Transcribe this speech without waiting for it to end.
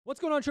What's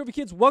going on, Trophy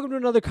Kids? Welcome to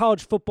another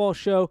college football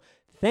show.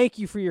 Thank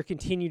you for your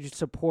continued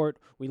support.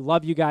 We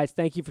love you guys.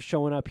 Thank you for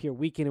showing up here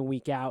week in and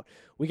week out.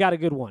 We got a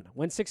good one.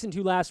 Went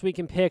 6-2 last week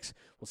in picks.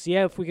 We'll see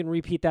if we can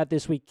repeat that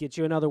this week, get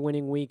you another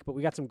winning week. But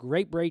we got some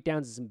great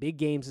breakdowns and some big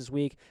games this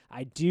week.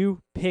 I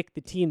do pick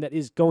the team that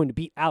is going to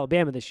beat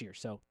Alabama this year,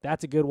 so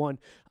that's a good one.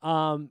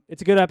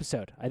 It's a good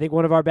episode. I think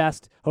one of our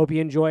best. Hope you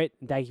enjoy it,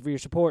 and thank you for your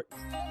support.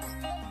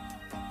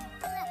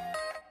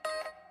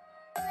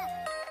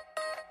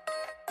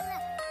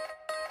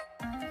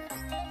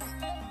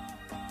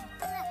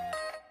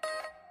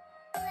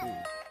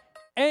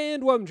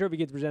 And welcome to Trophy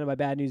Kids, presented by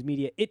Bad News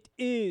Media. It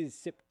is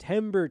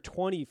September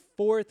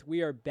 24th.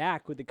 We are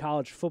back with the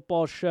college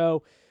football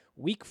show.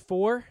 Week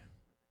 4.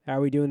 How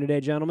are we doing today,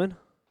 gentlemen?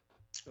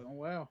 Doing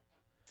well.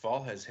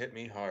 Fall has hit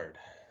me hard.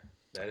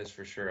 That is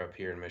for sure up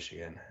here in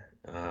Michigan.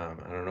 I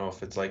don't know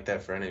if it's like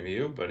that for any of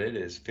you, but it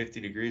is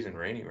 50 degrees and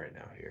rainy right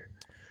now here.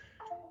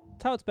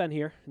 That's how it's been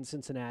here in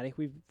Cincinnati.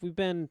 We've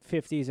been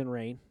 50s and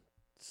rain.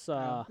 It's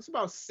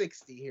about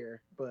 60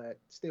 here, but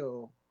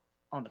still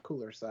on the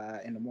cooler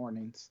side in the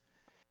mornings.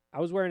 I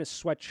was wearing a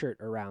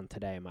sweatshirt around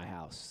today in my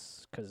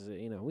house because,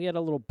 we had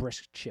a little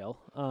brisk chill.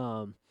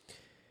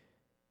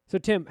 So,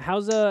 Tim,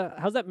 how's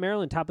that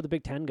Maryland top of the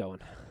Big Ten going?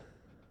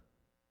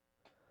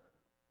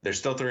 They're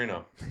still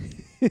 3-0.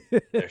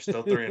 They're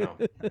still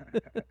 3-0.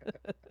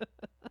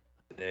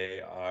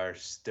 They are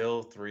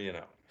still 3-0.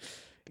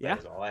 Yeah. That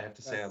is all I have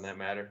to say on that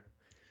matter.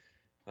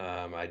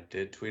 I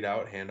did tweet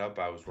out, hand up,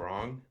 I was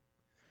wrong.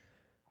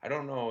 I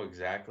don't know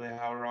exactly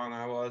how wrong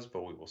I was,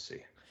 but we will see.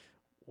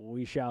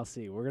 We shall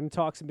see. We're going to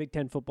talk some Big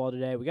Ten football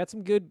today. We got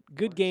some good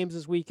games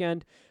this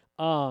weekend.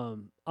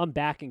 I'm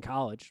back in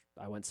college.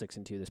 I went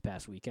 6-2 this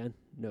past weekend.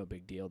 No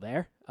big deal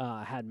there.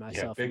 I had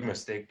myself big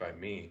mistake by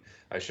me.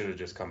 I should have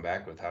just come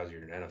back with how's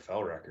your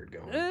NFL record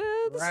going.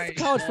 This is the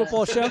college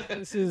football show.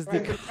 This is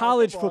the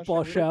college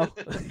football show.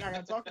 We're not going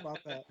to talk about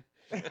that.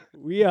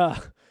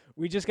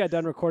 We just got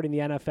done recording the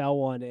NFL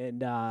one,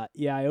 and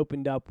I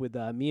opened up with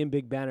me and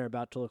Big Ben are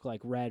about to look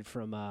like Red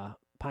from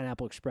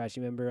Pineapple Express.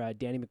 You remember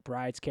Danny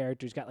McBride's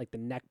character? He's got like the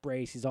neck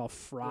brace. He's all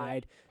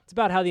fried. Yeah. It's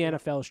about how the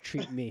NFL is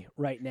treating me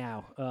right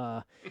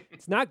now.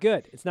 It's not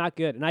good. It's not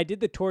good. And I did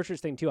the torturous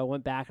thing too. I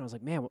went back and I was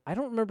like, man, I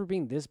don't remember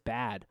being this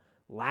bad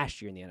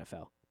last year in the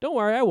NFL. Don't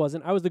worry, I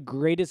wasn't. I was the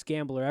greatest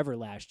gambler ever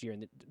last year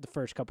in the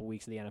first couple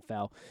weeks of the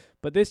NFL.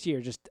 But this year,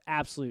 just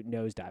absolute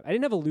nosedive. I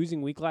didn't have a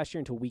losing week last year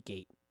until week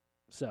 8.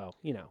 So,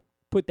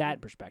 put that in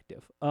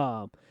perspective.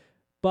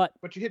 But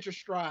you hit your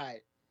stride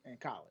in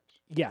college.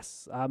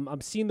 Yes, I'm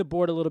seeing the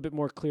board a little bit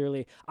more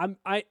clearly.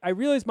 I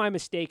realized my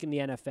mistake in the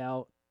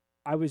NFL.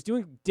 I was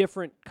doing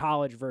different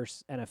college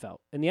versus NFL.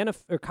 In the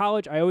NFL or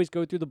college, I always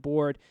go through the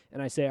board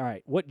and I say, all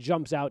right, what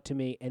jumps out to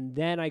me, and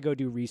then I go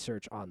do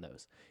research on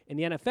those. In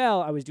the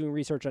NFL, I was doing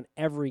research on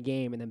every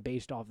game and then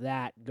based off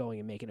that going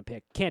and making a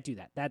pick. Can't do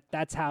that.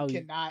 That's how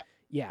you cannot.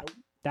 Yeah.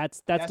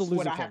 That's the losing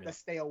what I formula. have to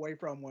stay away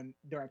from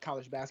during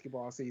college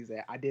basketball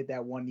season. I did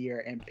that one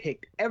year and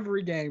picked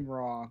every game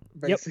wrong,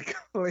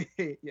 basically.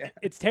 Yep. Yeah.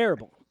 It's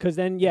terrible because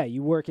then,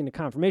 you work into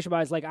confirmation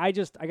bias. Like I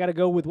got to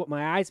go with what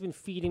my eyes have been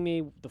feeding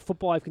me, the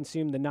football I've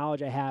consumed, the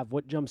knowledge I have,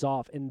 what jumps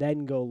off, and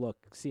then go look,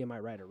 see am I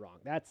right or wrong.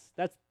 That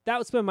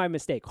was been my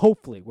mistake.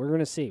 Hopefully, we're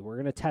gonna see. We're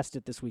gonna test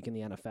it this week in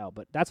the NFL.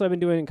 But that's what I've been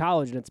doing in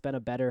college, and it's been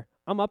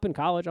I'm up in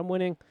college. I'm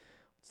winning.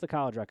 What's the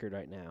college record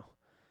right now?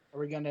 Are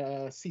we going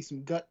to see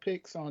some gut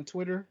picks on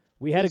Twitter?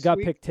 We had a gut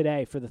pick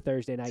today for the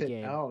Thursday night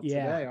game. Oh,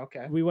 today,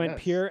 okay. We went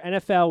pure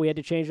NFL. We had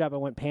to change it up. I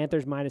went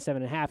Panthers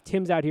 -7.5.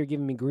 Tim's out here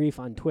giving me grief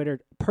on Twitter,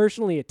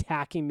 personally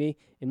attacking me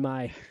in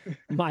my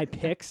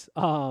picks.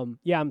 I'm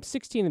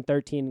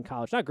 16-13 in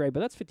college. Not great,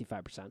 but that's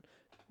 55%.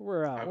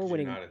 We're winning. How would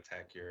you not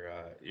attack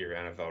your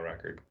NFL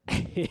record?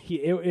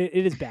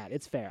 it is bad.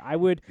 It's fair. I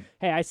would.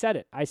 Hey, I said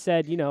it. I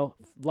said,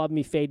 love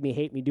me, fade me,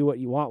 hate me, do what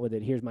you want with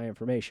it. Here's my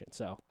information.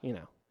 So,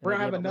 We're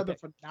going to have another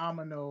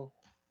phenomenal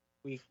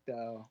week,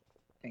 though,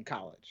 in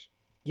college.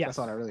 Yes. That's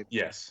all I really.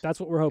 Yes. That's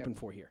what we're hoping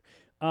for here.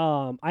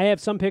 I have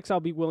some picks I'll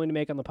be willing to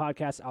make on the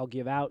podcast. I'll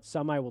give out.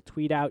 Some I will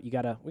tweet out. We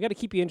gotta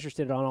keep you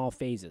interested on all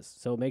phases.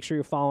 So make sure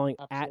you're following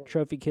at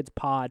Trophy Kids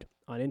Pod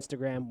on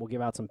Instagram. We'll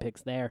give out some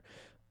picks there.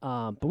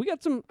 But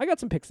I got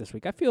some picks this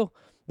week. I feel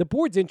the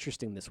board's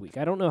interesting this week.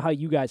 I don't know how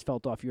you guys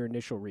felt off your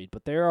initial read,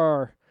 but there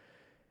are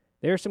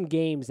some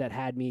games that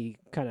had me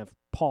kind of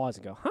pause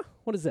and go, huh,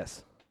 what is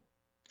this?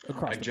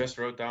 I just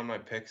wrote down my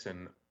picks,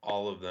 and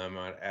all of them,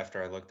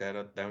 after I looked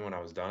at them when I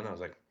was done, I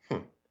was like,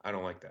 I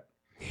don't like that.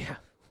 Yeah.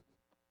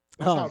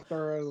 That's how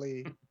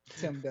thoroughly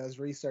Tim does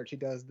research. He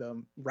does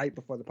them right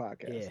before the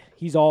podcast. Yeah,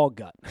 he's all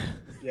gut.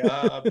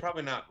 Yeah.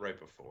 Probably not right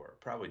before,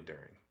 probably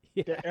during.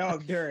 Yeah.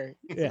 During.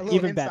 Yeah, a little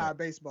even inside better.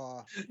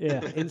 Baseball.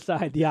 Yeah,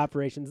 inside the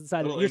operations.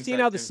 You're seeing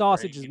how the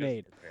sausage is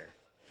made.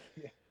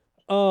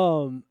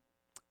 Yeah.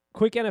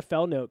 Quick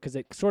NFL note, because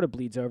it sort of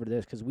bleeds over to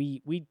this, because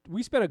we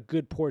spent a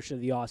good portion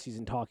of the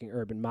offseason talking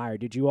Urban Meyer.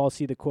 Did you all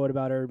see the quote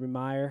about Urban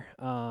Meyer?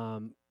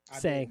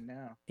 Saying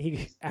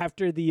he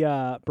after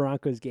the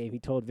Broncos game, he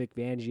told Vic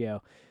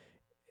Fangio,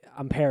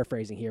 I'm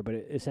paraphrasing here, but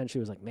it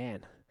essentially was like,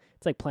 man,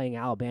 It's like playing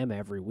Alabama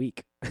every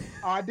week. Oh,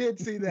 I did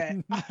see that.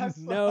 I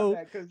saw No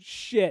that 'cause-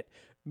 shit.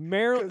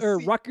 Maryland or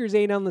 'cause Rutgers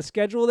ain't on the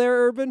schedule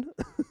there, Urban.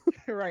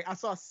 right. I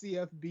saw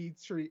CFB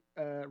tweet,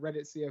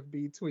 Reddit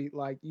CFB tweet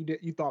like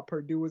you thought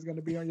Purdue was going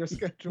to be on your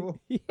schedule.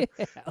 Yeah.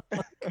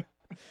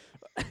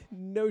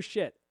 No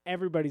shit.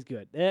 Everybody's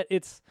good.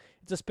 It's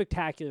a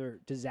spectacular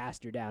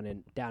disaster down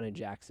in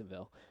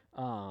Jacksonville.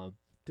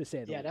 To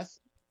say the Yeah, least.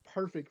 that's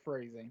perfect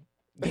phrasing.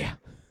 Yeah.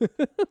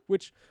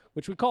 which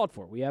we called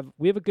for. We have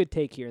a good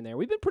take here and there.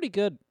 We've been pretty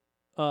good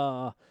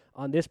on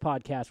this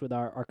podcast with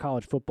our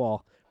college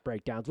football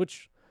breakdowns,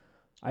 which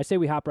I say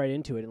we hop right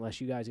into it unless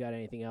you guys got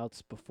anything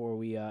else before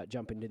we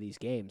jump into these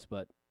games.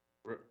 But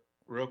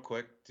real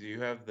quick, do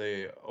you have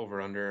the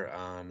over-under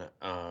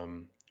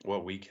on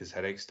what week his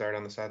headaches start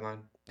on the sideline?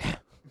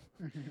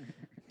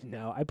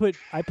 no, I put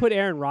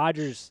Aaron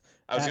Rodgers.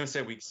 I was going to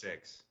say week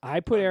 6.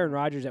 I put Aaron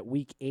Rodgers at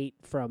week 8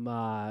 from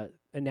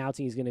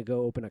announcing he's going to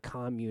go open a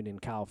commune in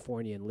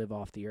California and live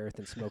off the earth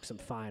and smoke some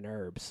fine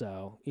herbs.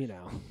 So,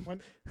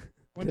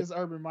 When does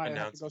Urban Meyer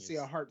have to go Announcing see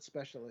a his- heart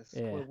specialist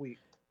Yeah. for a week?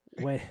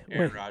 when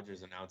Aaron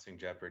Rodgers announcing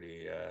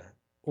Jeopardy.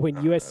 when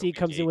USC week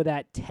comes in 8. with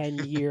that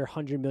 10-year,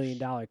 $100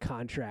 million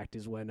contract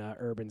is when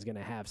Urban's going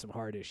to have some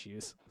heart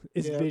issues.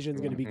 His Yeah. vision's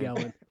going to be Mhm.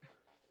 going.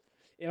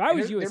 If I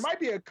was There USC, might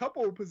be a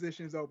couple of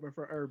positions open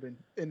for Urban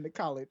in the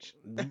college.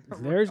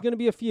 there's going to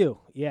be a few.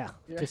 Yeah,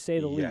 Yeah. to say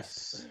the least.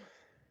 Yes.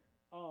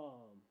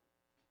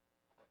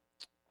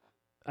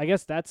 I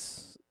guess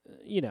that's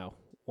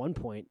one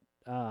point.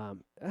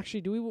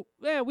 Actually, do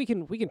we? Yeah, we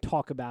can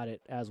talk about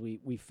it as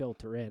we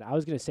filter in. I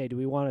was gonna say, do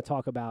we want to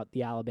talk about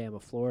the Alabama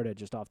Florida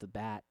just off the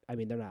bat? I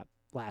mean, they're not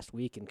last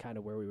week and kind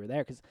of where we were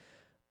there because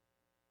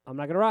I'm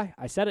not gonna lie,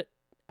 I said it.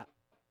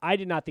 I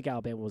did not think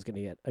Alabama was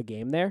gonna get a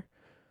game there.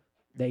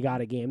 They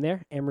got a game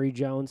there. Emory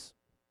Jones,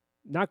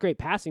 not great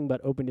passing, but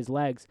opened his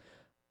legs.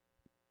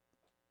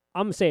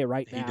 I'm gonna say it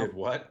right He now. did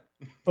what?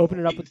 Open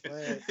it up with.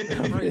 He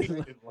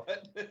did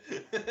what?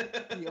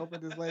 He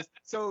opened his legs.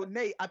 So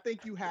Nate, I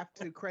think you have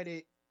to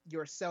credit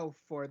yourself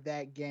for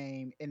that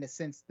game in the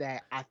sense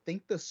that I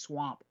think the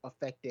swamp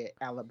affected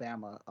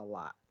Alabama a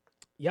lot.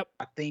 Yep.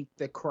 I think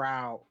the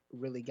crowd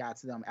really got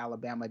to them.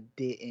 Alabama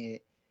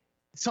didn't.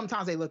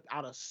 Sometimes they looked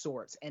out of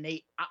sorts, and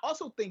I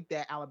also think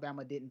that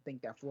Alabama didn't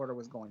think that Florida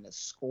was going to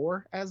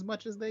score as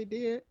much as they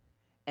did,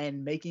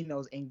 and making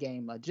those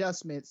in-game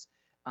adjustments.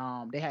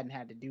 They hadn't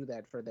had to do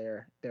that for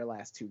their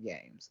last 2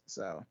 games.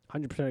 So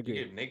 100% You agree.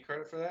 gave Nate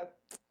credit for that?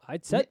 I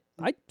said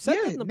that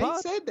in the Nate pod.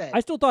 said that. I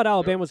still thought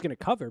Alabama was going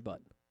to cover, but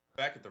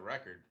Back at the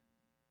record,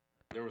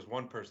 there was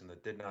one person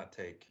that did not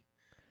take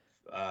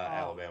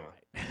Alabama.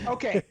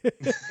 Okay.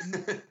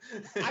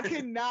 I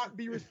cannot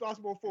be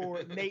responsible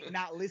for Nate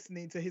not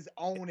listening to his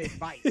own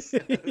advice.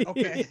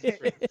 Okay.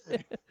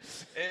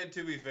 And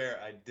to be fair,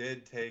 I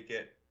did take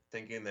it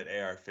thinking that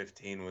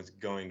AR-15 was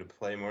going to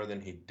play more than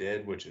he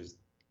did, which is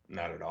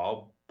not at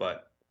all.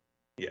 But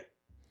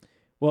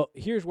Well,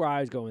 here's where I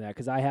was going with that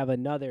because I have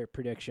another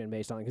prediction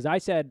based on it. Because I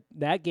said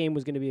that game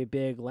was going to be a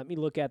big, let me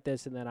look at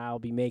this, and then I'll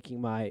be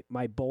making my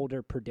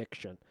bolder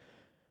prediction.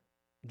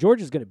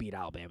 Georgia's going to beat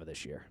Alabama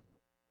this year.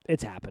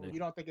 It's happening. You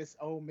don't think it's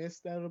Ole Miss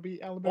that'll be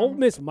Alabama? Ole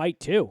Miss might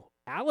too.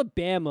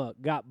 Alabama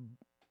got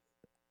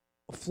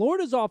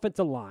Florida's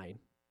offensive line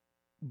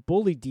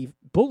bullied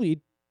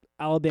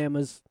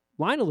Alabama's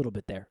line a little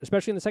bit there,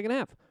 especially in the second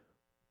half.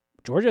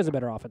 Georgia has a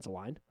better offensive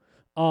line.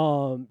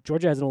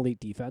 Georgia has an elite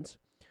defense.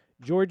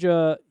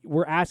 Georgia,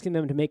 we're asking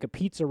them to make a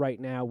pizza right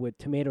now with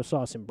tomato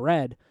sauce and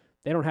bread.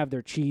 They don't have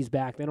their cheese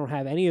back. They don't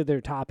have any of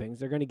their toppings.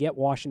 They're going to get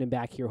Washington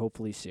back here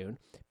hopefully soon.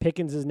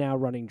 Pickens is now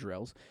running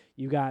drills.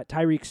 You got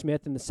Tyreek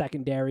Smith in the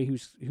secondary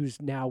who's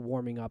now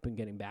warming up and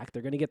getting back.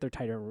 They're going to get their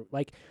tight end.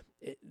 Like,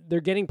 they're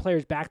getting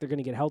players back. They're going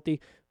to get healthy.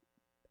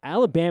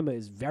 Alabama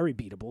is very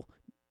beatable.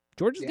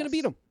 Georgia's going to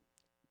beat them.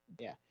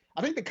 Yeah.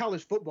 I think the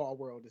college football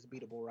world is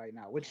beatable right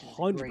now, which is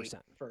 100%.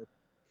 great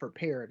for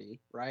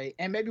parity, right?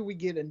 And maybe we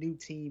get a new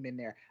team in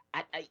there.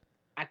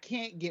 I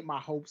can't get my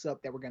hopes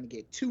up that we're going to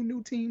get 2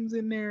 new teams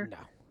in there. No.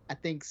 I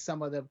think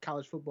some of the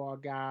college football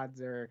gods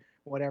or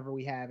whatever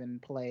we have in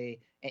play,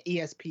 and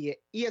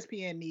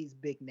ESPN needs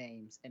big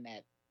names in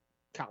that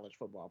college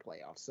football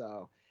playoff.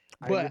 So,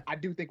 but I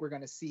do think we're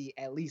going to see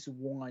at least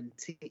one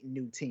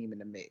new team in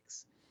the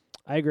mix.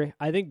 I agree.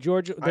 I think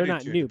Georgia, I they're do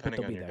not too, new, but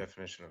depending they'll on be your there.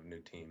 definition of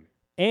new team.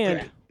 And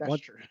Yeah, that's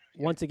once, true.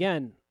 once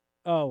again,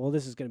 oh, well,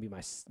 this is going to be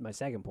my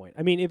second point.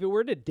 I mean, if it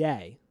were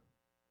today,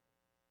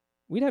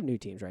 we'd have new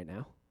teams right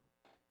now.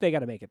 They got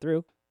to make it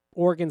through.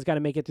 Oregon's got to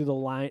make it through the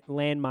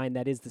landmine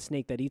that is the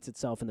snake that eats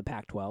itself in the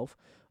Pac-12.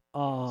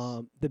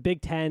 The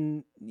Big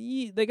Ten,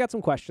 they got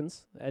some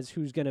questions as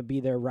who's going to be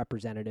their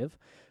representative.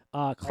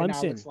 Right now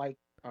Clemson, it's like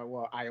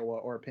Iowa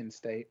or Penn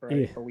State, right?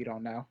 Yeah. Or we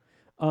don't know.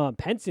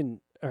 Clemson.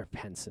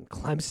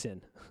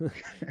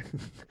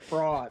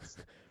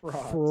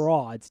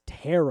 Frauds,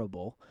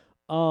 terrible.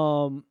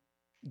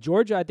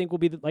 Georgia, I think, will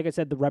be, like I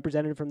said, the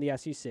representative from the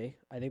SEC.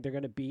 I think they're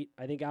going to beat.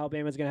 I think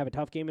Alabama's going to have a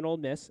tough game in Ole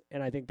Miss,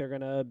 and I think they're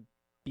going to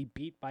be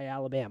beat by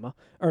Alabama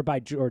or by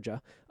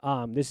Georgia.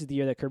 This is the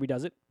year that Kirby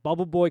does it.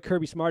 Bubble boy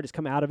Kirby Smart has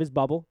come out of his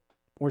bubble.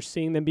 We're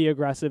seeing them be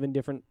aggressive in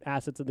different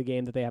assets of the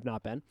game that they have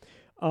not been.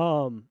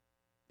 And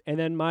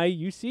then my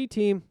UC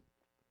team,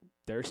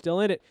 they're still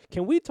in it.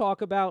 Can we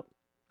talk about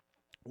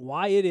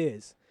why it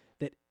is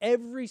that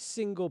every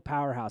single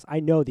powerhouse, I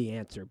know the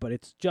answer, but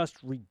it's just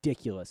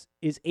ridiculous,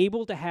 is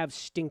able to have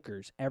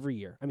stinkers every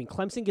year? I mean,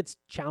 Clemson gets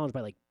challenged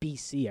by like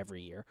BC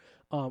every year,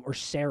 or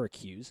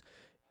Syracuse.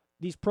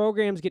 These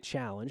programs get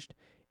challenged,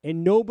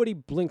 and nobody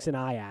blinks an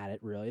eye at it,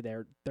 really.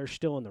 They're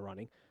still in the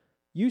running.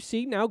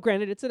 UC, now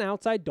granted, it's an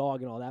outside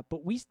dog and all that,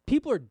 but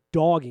people are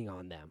dogging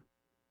on them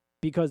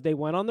because they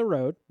went on the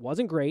road,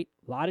 wasn't great,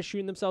 a lot of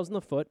shooting themselves in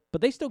the foot,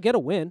 but they still get a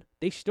win.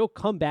 They still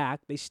come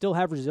back. They still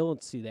have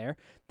resiliency there.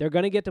 They're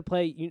going to get to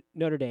play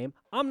Notre Dame.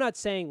 I'm not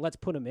saying let's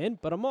put them in,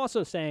 but I'm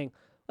also saying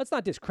let's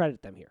not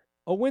discredit them here.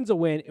 A win's a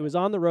win. It was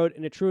on the road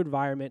in a true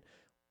environment.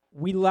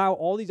 We allow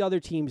all these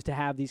other teams to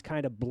have these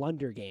kind of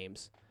blunder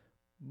games,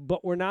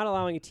 but we're not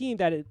allowing a team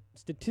that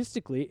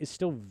statistically is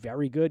still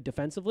very good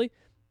defensively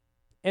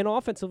and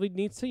offensively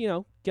needs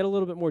to, get a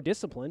little bit more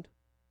disciplined,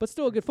 but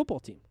still a good football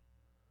team.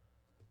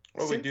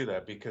 Well, we do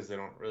that because they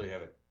don't really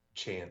have a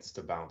chance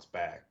to bounce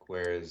back,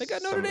 whereas they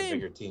got some Notre of the Dame.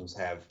 bigger teams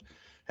have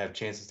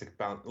chances to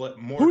bounce.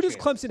 More. Who does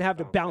Clemson have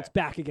to bounce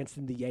back against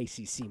in the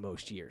ACC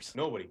most years?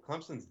 Nobody.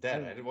 Clemson's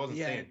dead. I wasn't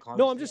saying Clemson.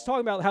 No, I'm just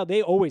talking about how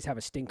they always have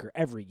a stinker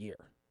every year.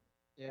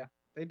 Yeah,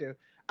 they do.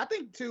 I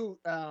think too.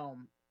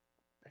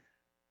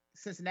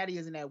 Cincinnati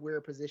is in that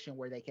weird position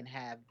where they can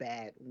have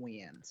bad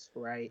wins,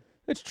 right?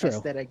 It's true.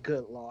 Instead of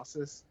good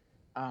losses.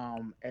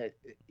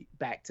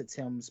 Back to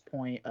Tim's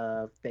point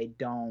of they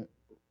don't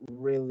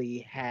really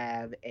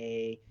have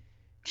a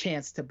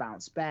chance to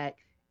bounce back,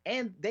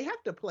 and they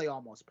have to play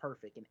almost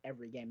perfect in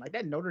every game. Like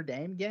that Notre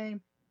Dame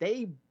game,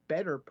 they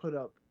better put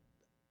up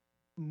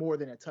more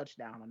than a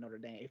touchdown on Notre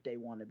Dame if they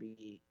want to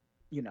be,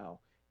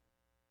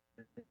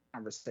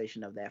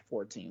 conversation of that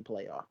 14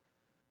 playoff.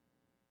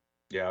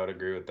 Yeah, I would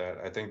agree with that.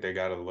 I think they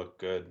got to look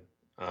good.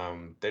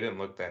 They didn't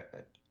look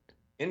that.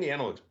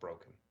 Indiana looks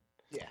broken.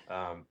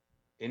 Yeah.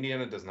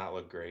 Indiana does not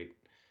look great.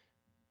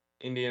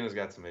 Indiana's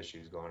got some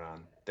issues going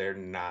on. They're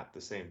not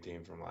the same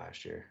team from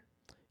last year.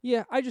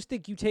 Yeah, I just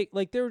think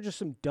there were just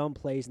some dumb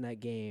plays in that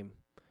game.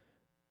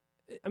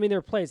 I mean, there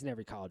are plays in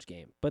every college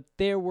game, but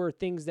there were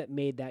things that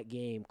made that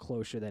game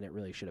closer than it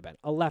really should have been.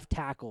 A left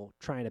tackle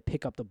trying to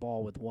pick up the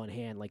ball with one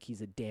hand like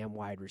he's a damn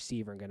wide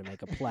receiver and going to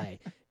make a play.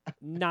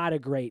 Not a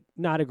great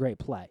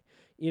play.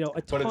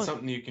 But it's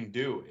something you can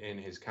do in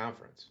his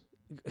conference.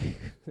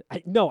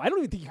 I don't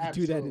even think you can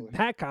do that in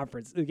that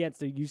conference against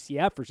the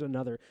UCF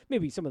or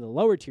maybe some of the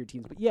lower tier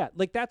teams. But yeah,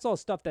 that's all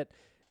stuff that,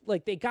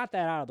 they got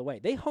that out of the way.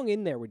 They hung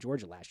in there with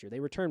Georgia last year.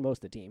 They returned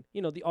most of the team.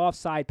 The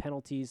offside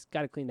penalties,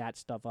 got to clean that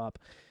stuff up.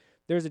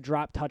 There's a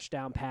drop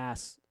touchdown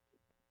pass.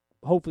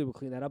 Hopefully we'll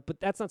clean that up, but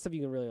that's not something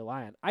you can really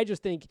rely on. I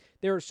just think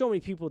there are so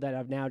many people that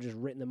have now just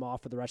written them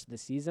off for the rest of the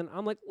season.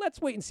 I'm like, let's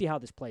wait and see how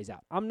this plays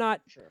out. I'm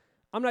not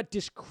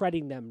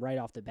discrediting them right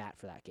off the bat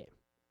for that game.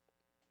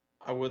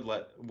 I would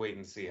wait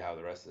and see how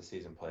the rest of the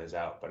season plays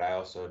out, but I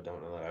also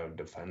don't know that I would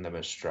defend them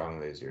as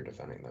strongly as you're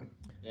defending them.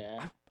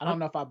 Yeah, I don't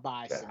know if I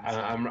buy.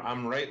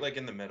 I'm right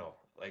in the middle.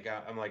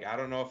 I'm like I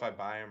don't know if I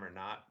buy them or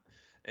not.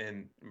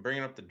 And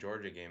bringing up the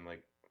Georgia game,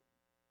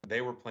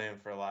 they were playing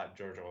for a lot.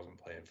 Georgia wasn't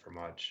playing for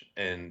much,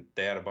 and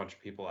they had a bunch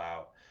of people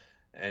out.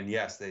 And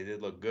yes, they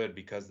did look good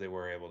because they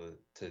were able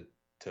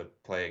to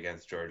play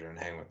against Georgia and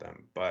hang with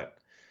them. But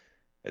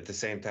at the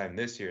same time,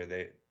 this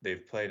year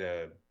they've played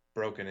a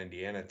broken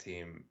Indiana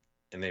team.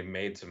 And they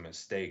made some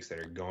mistakes that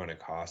are going to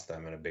cost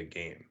them in a big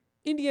game.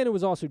 Indiana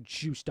was also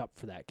juiced up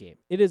for that game.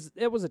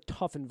 It was a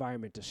tough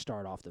environment to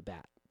start off the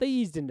bat. They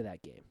eased into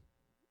that game,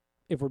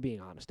 if we're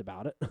being honest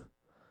about it.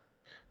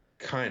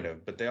 Kind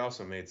of, but they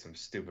also made some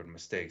stupid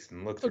mistakes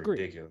and looked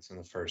ridiculous in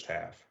the first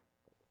half.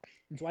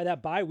 That's why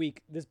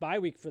this bye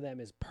week for them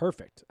is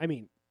perfect. I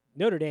mean,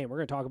 Notre Dame, we're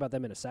going to talk about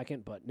them in a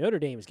second, but Notre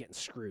Dame is getting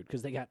screwed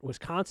because they got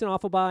Wisconsin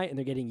off a bye and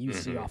they're getting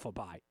UC off a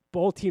bye.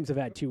 Both teams have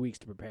had 2 weeks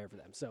to prepare for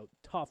them. So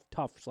tough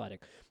sledding.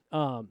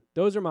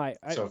 Those are my.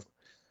 So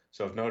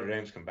if Notre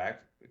Dame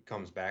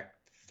comes back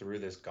through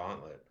this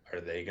gauntlet,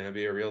 are they going to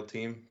be a real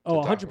team?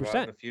 100%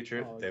 in the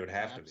future. They would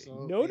have to be.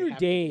 Notre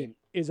Dame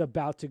is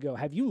about to go.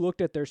 Have you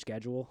looked at their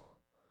schedule?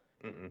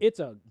 Mm-mm.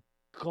 It's a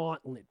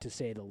gauntlet to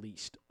say the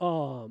least.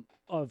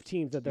 Of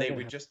teams that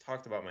we just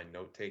talked about my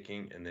note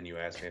taking, and then you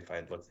asked me if I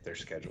had looked at their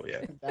schedule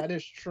yet. That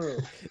is true.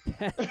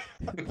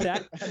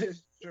 that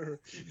is true.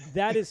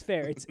 That is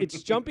fair.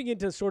 It's jumping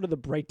into sort of the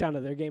breakdown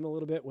of their game a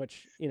little bit,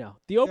 which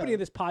the opening of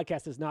this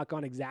podcast has not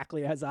gone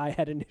exactly as I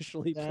had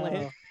initially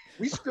planned.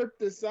 We script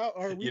this out,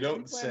 or you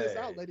don't say. This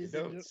out, ladies.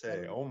 You don't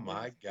say. Oh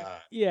my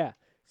God. Yeah.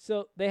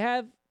 So they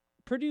have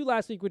Purdue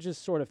last week, which is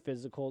sort of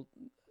physical.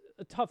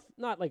 A tough,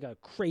 not like a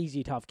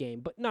crazy tough game,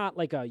 but not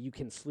like you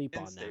can sleep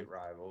on them. In-state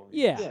rival.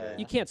 Yeah,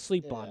 you can't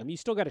sleep on them. You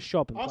still got to show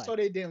up and play. Also,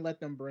 they didn't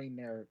let them bring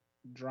their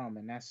drum,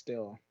 and that's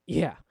still.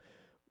 Yeah,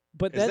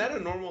 but is that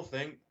a normal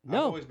thing? No.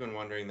 I've always been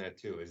wondering that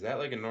too. Is that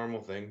like a normal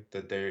thing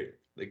that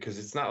because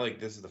it's not like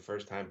this is the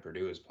first time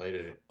Purdue has played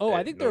it. Oh, I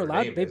at think they're Notre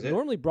allowed. Dame, They've is it?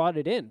 normally brought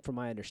it in, from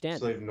my So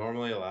understanding. they've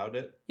normally allowed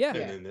it. Yeah. And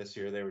Yeah. then this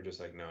year they were just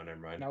like, no, never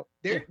mind. No,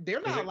 Yeah. they're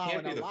Because not it can't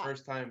allowing be a the lot.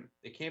 first time.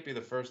 It can't be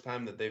the first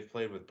time that they've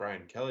played with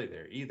Brian Kelly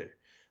there either.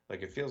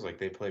 Like it feels like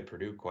they play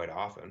Purdue quite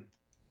often.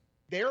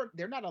 They're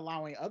not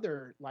allowing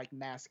other like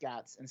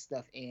mascots and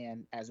stuff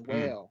in as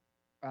well.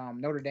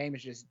 Notre Dame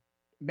is just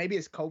maybe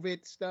it's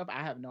COVID stuff.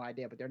 I have no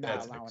idea, but they're not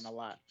That's an allowing a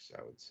lot. excuse,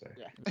 I would say.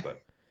 Yeah.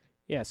 But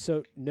Yeah,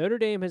 so Notre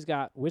Dame has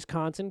got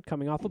Wisconsin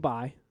coming off a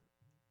bye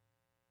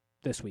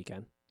this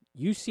weekend.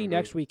 UC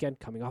next weekend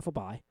coming off a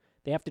bye.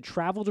 They have to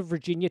travel to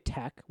Virginia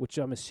Tech, which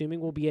I'm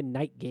assuming will be a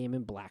night game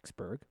in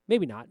Blacksburg.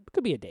 Maybe not. It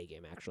could be a day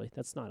game, actually.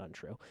 That's not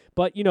untrue.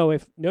 But,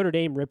 if Notre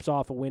Dame rips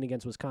off a win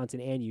against Wisconsin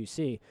and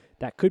UC,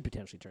 that could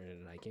potentially turn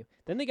into a night game.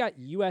 Then they got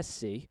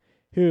USC,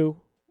 who,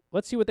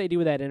 let's see what they do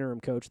with that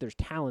interim coach. There's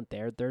talent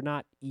there. They're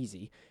not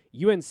easy.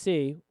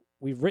 UNC,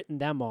 we've written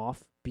them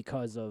off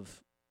because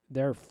of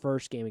their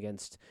first game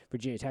against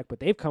Virginia Tech,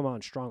 but they've come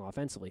on strong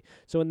offensively.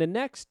 So in the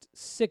next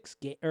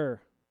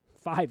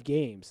 5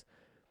 games,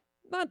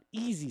 not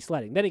easy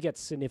sledding. Then it gets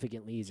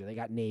significantly easier. They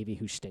got Navy,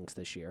 who stinks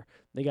this year.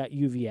 They got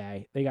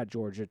UVA. They got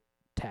Georgia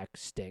Tech,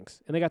 stinks.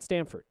 And they got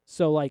Stanford.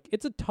 So,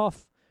 it's a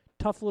tough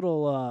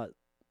little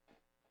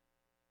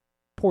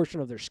portion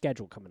of their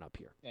schedule coming up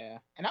here. Yeah,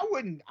 and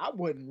I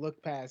wouldn't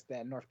look past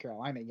that North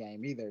Carolina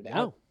game either.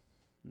 No,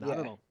 not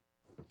at all.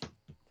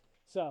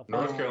 So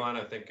North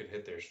Carolina, I think, could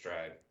hit their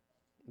stride.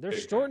 they're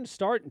big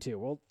starting to.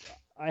 Well,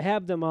 I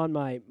have them on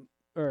my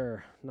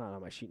not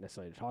on my sheet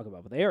necessarily to talk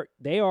about, but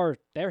they're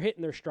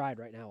hitting their stride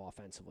right now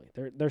offensively.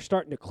 They're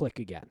starting to click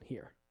again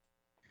here.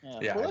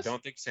 Yeah, Well, I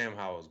don't think Sam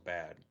Howell's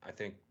bad. I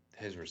think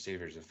his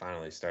receivers have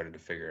finally started to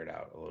figure it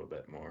out a little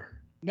bit more.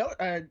 No,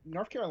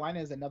 North Carolina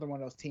is another one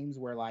of those teams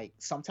where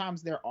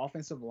sometimes their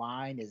offensive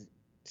line is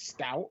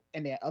stout,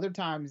 and then other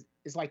times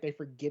it's like they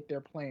forget they're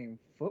playing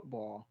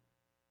football,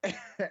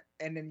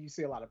 and then you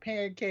see a lot of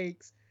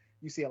pancakes,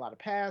 you see a lot of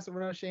pass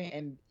rushing,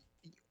 and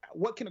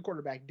what can a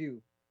quarterback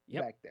do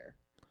back there?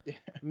 I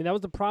mean, that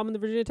was the problem in the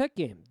Virginia Tech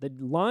game. The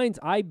lines,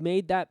 I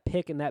made that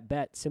pick and that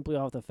bet simply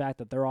off the fact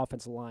that their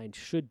offensive line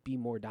should be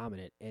more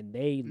dominant, and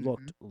they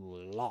looked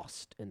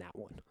lost in that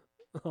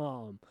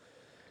one.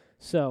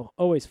 So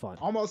always fun.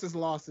 Almost as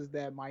lost as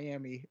that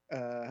Miami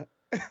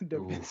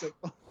defensive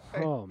line.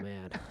 Oh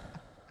man.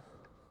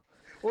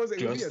 What was it?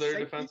 Just their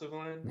defensive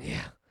line?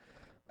 Yeah.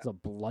 It's a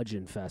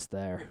bludgeon fest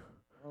there.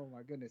 Oh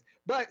my goodness.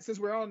 But since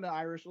we're on the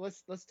Irish,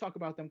 let's talk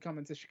about them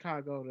coming to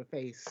Chicago to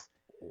face.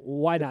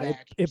 Why not?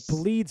 It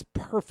bleeds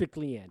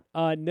perfectly in.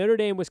 Notre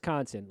Dame,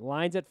 Wisconsin.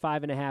 Lines at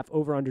 5.5.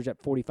 Over-unders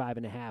at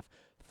 45.5.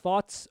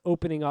 Thoughts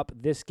opening up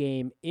this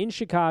game in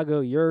Chicago,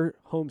 your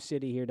home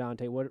city here,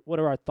 Dante. What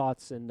are our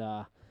thoughts and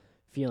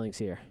feelings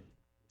here?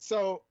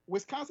 So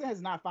Wisconsin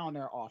has not found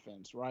their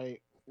offense,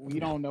 right? We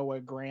don't know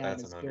what Graham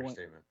is doing.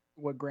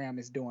 What Graham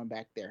is doing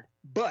back there,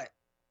 but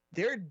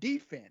their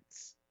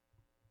defense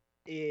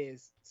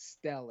is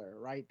stellar,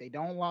 right? They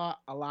don't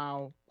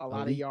allow a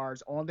lot of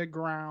yards on the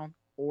ground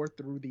or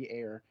through the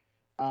air.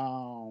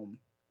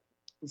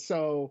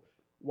 So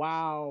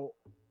while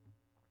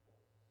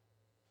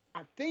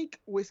I think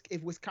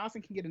if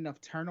Wisconsin can get enough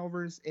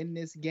turnovers in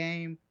this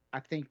game, I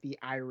think the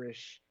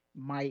Irish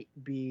might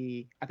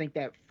be. I think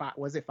that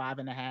was it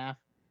 5.5.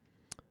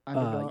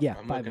 Yeah,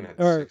 5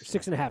 or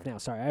 6.5 now.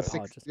 Sorry, I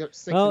apologize.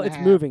 Six well, and it's a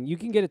half. moving. You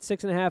can get it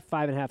 6.5,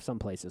 5.5 some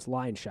places.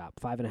 Line shop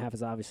 5.5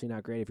 is obviously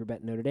not great if you're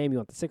betting Notre Dame. You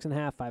want the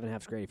 6.5. 5.5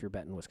 is great if you're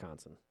betting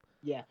Wisconsin.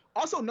 Yeah.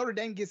 Also, Notre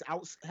Dame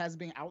has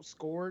been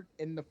outscored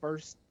in the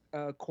first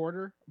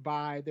quarter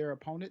by their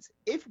opponents.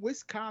 If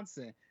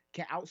Wisconsin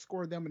can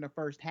outscore them in the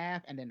first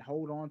half and then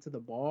hold on to the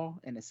ball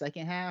in the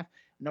second half,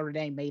 Notre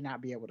Dame may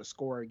not be able to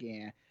score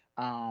again.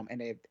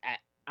 And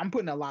I'm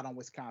putting a lot on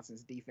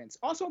Wisconsin's defense.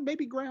 Also,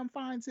 maybe Graham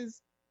finds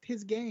his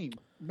game.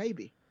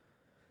 Maybe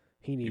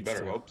he needs. You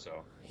better to. hope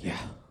so. Yeah.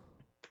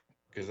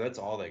 Because that's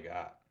all they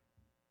got.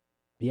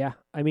 Yeah,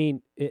 I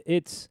mean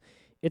it's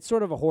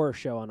sort of a horror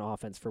show on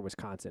offense for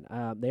Wisconsin.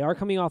 They are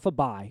coming off a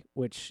bye,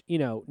 which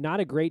not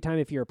a great time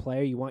if you're a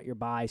player. You want your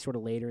bye sort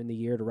of later in the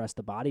year to rest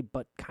the body,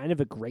 but kind of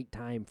a great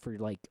time for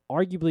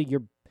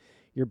arguably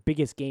your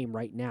biggest game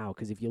right now.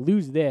 Because if you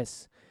lose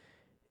this,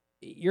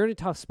 you're in a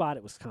tough spot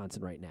at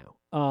Wisconsin right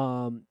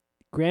now.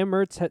 Graham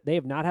Mertz, they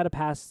have not had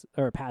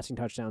a passing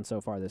touchdown so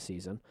far this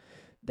season.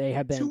 They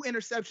have been 2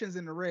 interceptions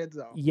in the red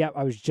zone. Yep,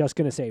 I was just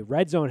going to say,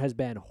 red zone has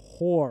been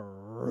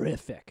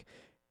horrific.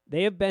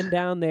 They have been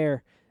down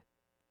there.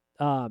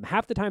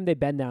 Half the time they've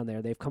been down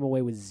there, they've come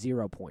away with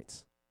 0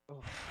 points.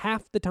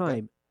 Half the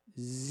time,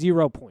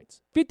 0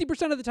 points.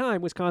 50% of the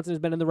time, Wisconsin has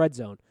been in the red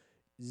zone,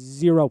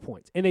 0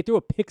 points. And they threw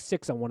a pick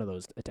 6 on one of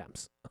those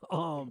attempts.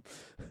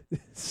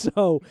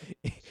 So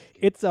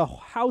it's a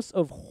house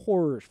of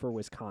horrors for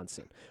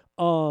Wisconsin.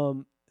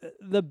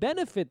 The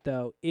benefit,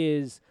 though,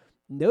 is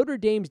Notre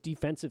Dame's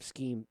defensive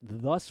scheme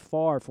thus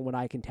far, from what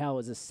I can tell,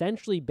 has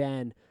essentially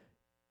been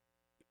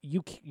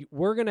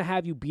we're going to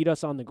have you beat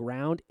us on the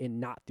ground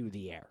and not through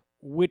the air,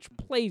 which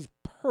plays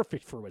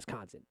perfect for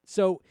Wisconsin.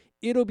 So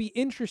it'll be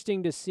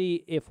interesting to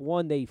see if,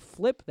 one, they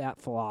flip that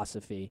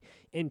philosophy,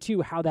 and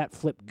two, how that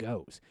flip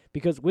goes.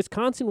 Because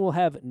Wisconsin will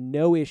have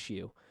no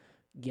issue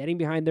getting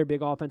behind their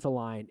big offensive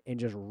line and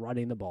just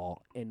running the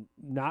ball and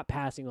not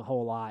passing a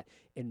whole lot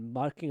and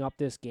mucking up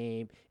this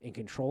game and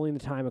controlling the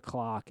time of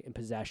clock and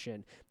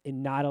possession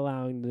and not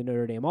allowing the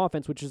Notre Dame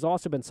offense, which has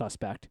also been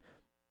suspect,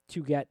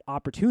 to get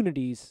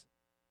opportunities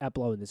at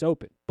blowing this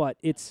open. But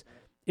it's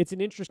an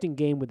interesting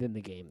game within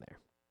the game there.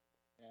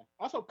 Yeah.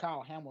 Also,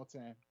 Kyle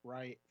Hamilton,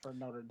 right, for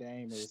Notre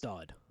Dame is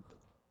Stud.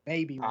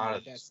 maybe one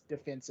of the best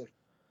defensive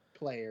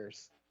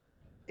players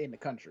in the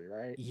country,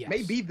 right? Yes.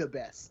 Maybe the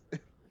best.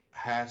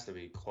 Has to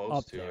be close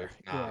Up to, there,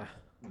 if not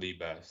the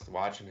best.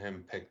 Watching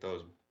him pick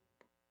those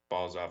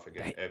balls off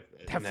again.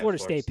 That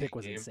Florida State pick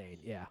was insane.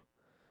 Yeah.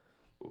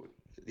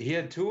 He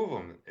had two of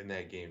them in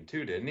that game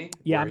too, didn't he?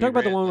 Yeah, where I'm talking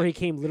about the one where he like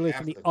came literally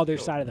half from the the other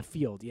field. side of the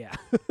field. Yeah.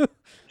 And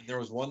there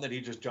was one that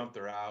he just jumped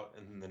her out,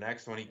 and the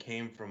next one he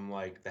came from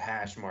like the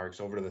hash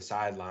marks over to the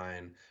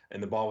sideline,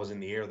 and the ball was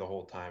in the air the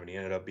whole time, and he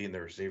ended up being the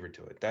receiver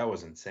to it. That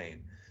was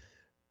insane.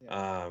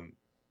 Yeah.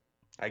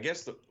 I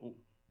guess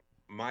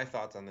my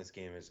thoughts on this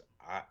game is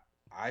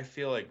I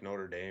feel like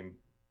Notre Dame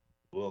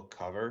will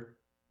cover,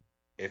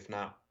 if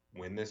not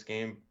win this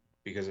game,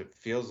 because it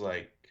feels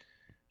like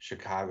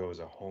Chicago is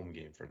a home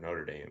game for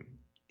Notre Dame.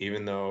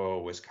 Even though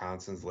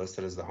Wisconsin's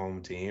listed as the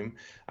home team,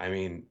 I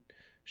mean,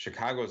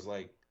 Chicago's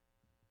like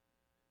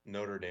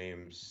Notre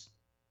Dame's.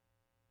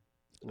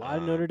 A lot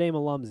of Notre Dame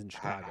alums in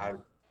Chicago.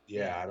 Chicago.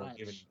 I don't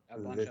even.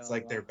 It's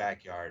like their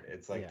backyard.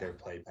 It's like their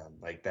playpen.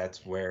 Like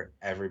that's where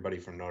everybody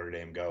from Notre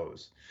Dame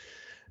goes.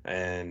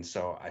 And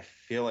so I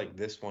feel like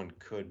this one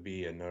could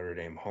be a Notre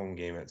Dame home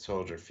game at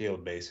Soldier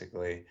Field,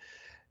 basically.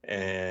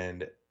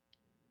 And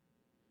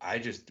I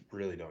just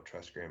really don't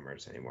trust Graham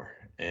Mertz anymore.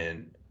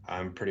 And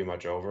I'm pretty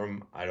much over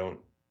him. I don't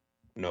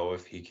know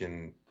if he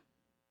can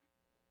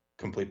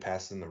complete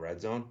passes in the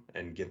red zone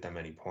and get them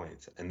any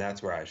points. And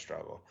that's where I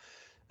struggle.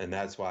 And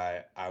that's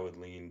why I would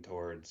lean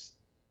towards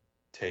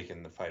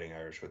taking the Fighting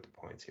Irish with the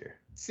points here.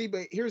 See,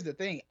 but here's the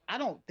thing. I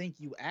don't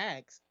think you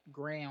asked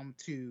Graham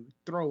to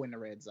throw in the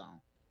red zone.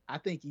 I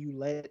think you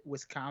let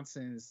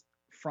Wisconsin's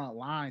front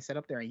line set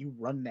up there and you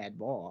run that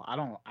ball.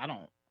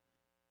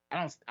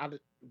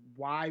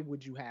 Why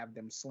would you have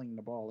them sling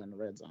the ball in the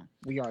red zone?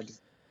 We are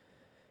just.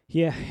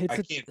 Yeah, I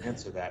can't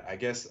answer that. I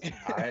guess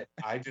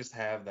I just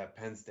have that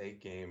Penn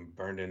State game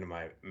burned into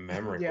my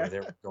memory where they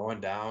were going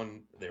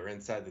down, they were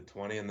inside the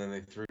 20, and then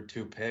they threw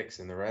 2 picks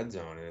in the red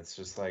zone, and it's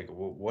just like,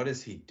 well, what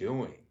is he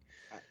doing?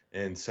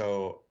 And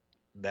so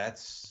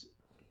that's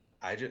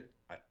I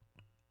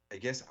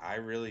guess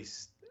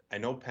I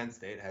know Penn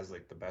State has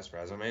like the best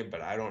resume,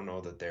 but I don't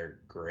know that they're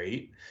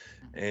great,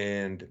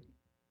 and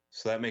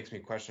so that makes me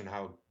question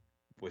how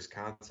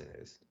Wisconsin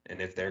is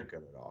and if they're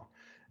good at all.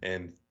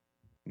 And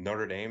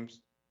Notre Dame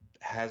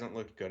hasn't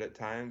looked good at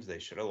times. They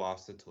should have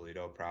lost to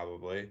Toledo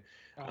probably.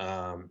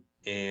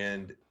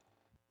 And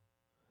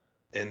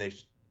they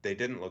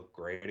didn't look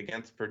great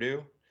against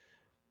Purdue.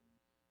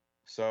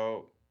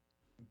 So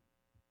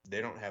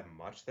they don't have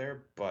much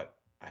there, but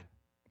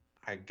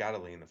I got to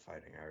lean the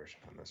Fighting Irish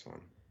on this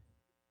one.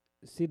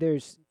 See,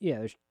 there's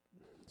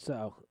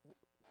so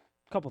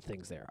a couple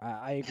things there.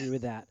 I agree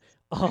with that.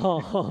 A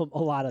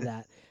lot of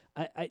that.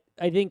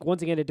 I think,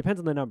 once again, it depends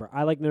on the number.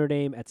 I like Notre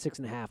Dame at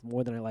 6.5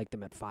 more than I like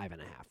them at 5.5,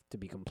 to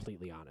be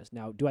completely honest.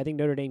 Now, do I think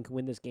Notre Dame can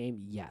win this game?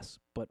 Yes.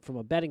 But from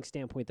a betting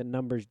standpoint, the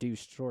numbers do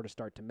sort of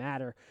start to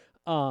matter.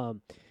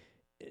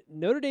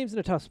 Notre Dame's in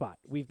a tough spot.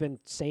 We've been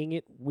saying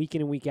it week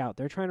in and week out.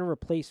 They're trying to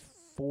replace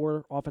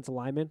 4 offensive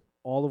linemen,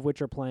 all of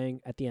which are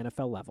playing at the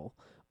NFL level.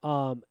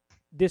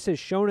 This is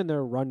shown in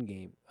their run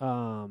game.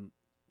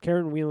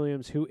 Karen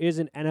Williams, who is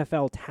an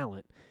NFL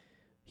talent,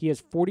 he has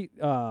 40.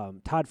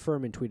 Todd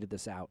Furman tweeted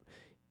this out.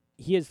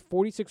 He has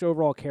 46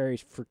 overall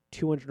carries for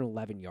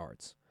 211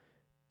 yards.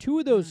 2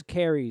 of those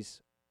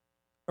carries,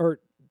 or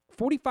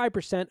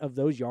 45% of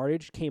those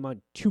yardage came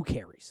on 2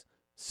 carries.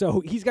 So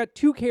he's got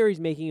 2 carries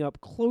making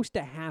up close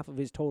to half of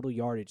his total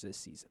yardage this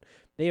season.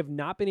 They have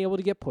not been able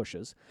to get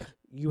pushes.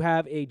 You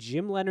have a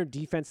Jim Leonard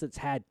defense that's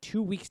had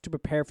 2 weeks to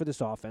prepare for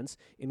this offense,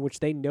 in which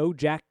they know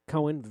Jack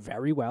Cohen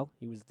very well.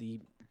 He was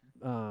the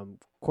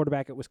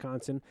quarterback at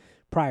Wisconsin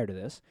prior to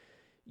this.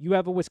 You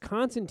have a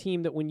Wisconsin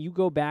team that, when you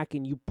go back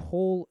and you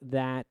pull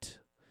that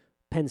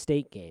Penn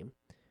State game,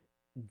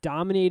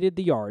 dominated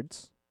the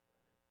yards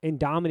and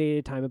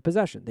dominated time of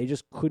possession. They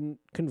just couldn't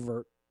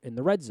convert in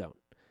the red zone.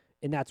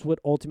 And that's what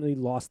ultimately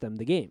lost them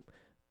the game.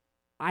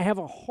 I have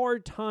a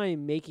hard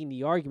time making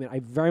the argument. I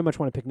very much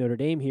want to pick Notre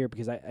Dame here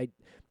because I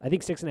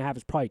think 6.5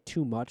 is probably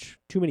too much,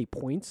 too many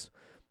points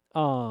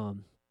to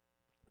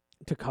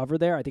cover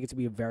there. I think it's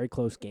going to be a very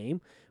close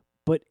game.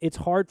 But it's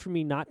hard for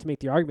me not to make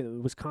the argument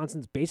that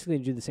Wisconsin's basically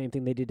going to do the same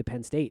thing they did to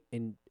Penn State.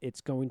 And it's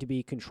going to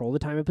be control the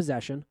time of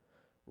possession,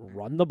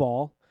 run the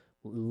ball,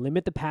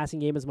 limit the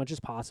passing game as much as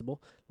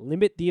possible,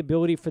 limit the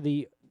ability for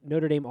the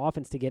Notre Dame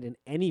offense to get in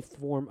any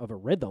form of a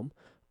rhythm,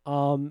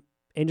 and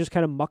just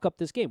kind of muck up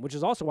this game, which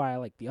is also why I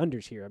like the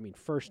unders here. I mean,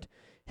 first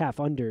half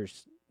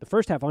unders, the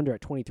first half under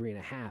at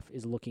 23.5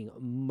 is looking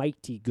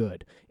mighty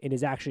good and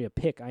is actually a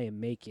pick I am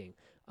making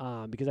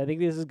because I think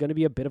this is going to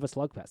be a bit of a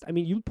slugfest. I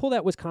mean, you pull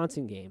that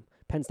Wisconsin game,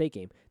 Penn State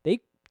game,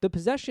 the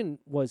possession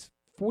was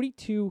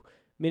 42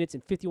 minutes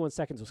and 51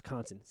 seconds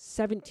Wisconsin,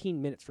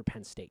 17 minutes for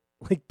Penn State.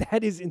 Like,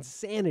 that is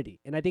insanity.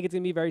 And I think it's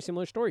going to be a very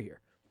similar story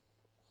here.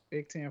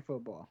 Big Ten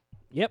football.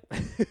 Yep.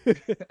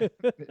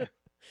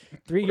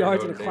 3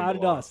 yards and a cloud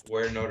of dust.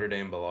 Where Notre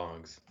Dame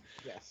belongs.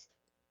 Yes.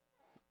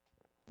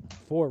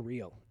 For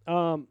real.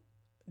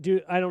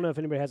 Dude, I don't know if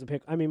anybody has a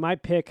pick. I mean, my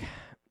pick,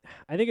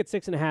 I think it's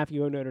 6.5.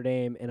 You go Notre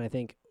Dame, and I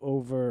think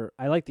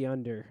I like the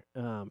under,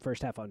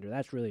 first half under.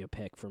 That's really a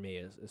pick for me.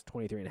 Is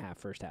 23.5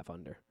 first half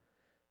under.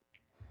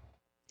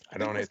 I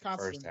don't hate the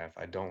first half.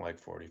 I don't like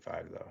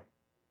 45 though.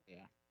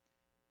 Yeah.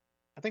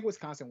 I think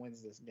Wisconsin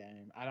wins this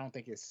game. I don't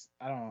think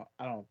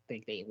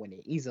they win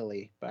it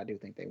easily, but I do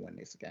think they win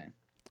this game.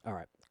 All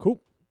right.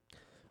 Cool.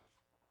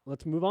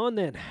 Let's move on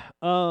then.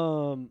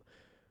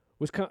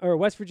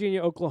 West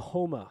Virginia,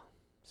 Oklahoma.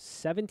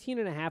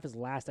 17.5 is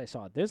last I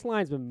saw. This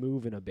line's been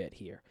moving a bit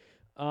here.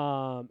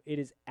 It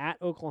is at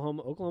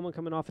Oklahoma. Oklahoma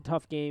coming off a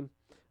tough game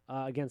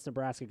against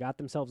Nebraska. Got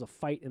themselves a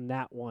fight in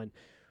that one.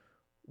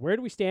 Where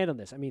do we stand on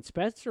this? I mean,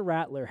 Spencer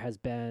Rattler has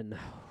been,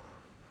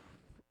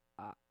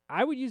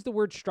 I would use the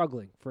word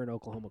struggling for an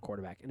Oklahoma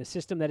quarterback in a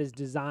system that is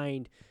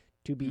designed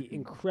to be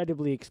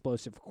incredibly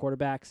explosive for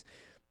quarterbacks.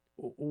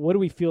 What do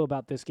we feel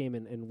about this game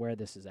and where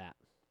this is at?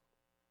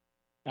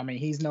 I mean,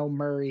 he's no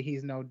Murray.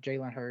 He's no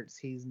Jalen Hurts.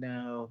 He's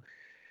no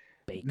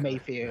Baker.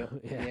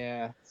 Mayfield.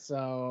 Yeah.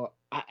 So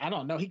I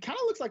don't know. He kind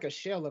of looks like a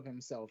shell of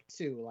himself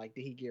too. Like,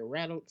 did he get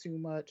rattled too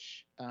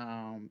much?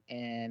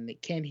 And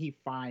can he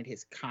find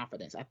his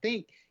confidence? I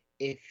think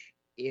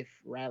if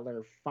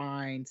Rattler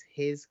finds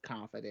his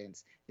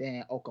confidence,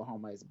 then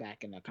Oklahoma is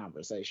back in the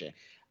conversation.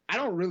 I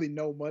don't really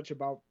know much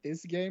about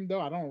this game though.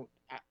 I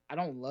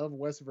don't love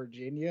West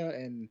Virginia,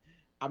 and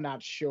I'm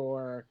not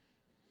sure,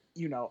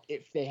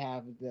 if they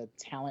have the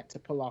talent to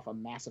pull off a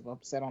massive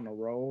upset on the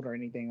road or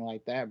anything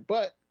like that.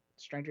 But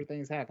stranger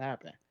things have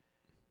happened.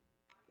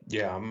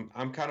 Yeah,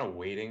 I'm kind of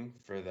waiting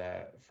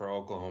for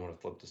Oklahoma to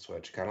flip the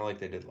switch, kind of like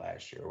they did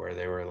last year, where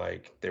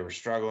they were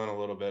struggling a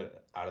little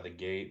bit out of the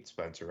gate.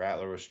 Spencer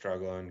Rattler was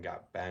struggling,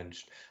 got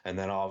benched, and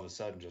then all of a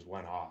sudden just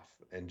went off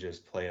and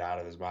just played out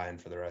of his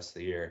mind for the rest of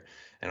the year.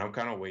 And I'm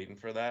kind of waiting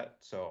for that.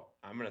 So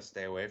I'm going to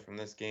stay away from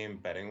this game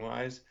betting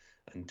wise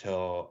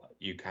until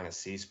you kind of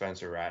see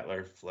Spencer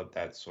Rattler flip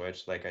that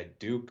switch. Like, I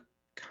do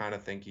kind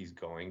of think he's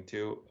going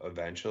to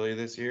eventually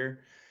this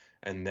year.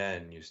 And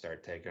then you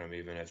start taking them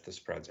even if the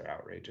spreads are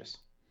outrageous.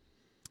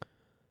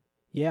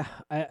 Yeah,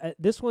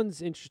 this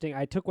one's interesting.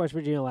 I took West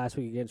Virginia last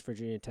week against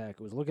Virginia Tech.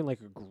 It was looking like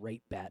a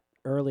great bet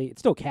early.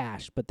 It's still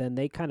cash, but then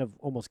they kind of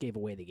almost gave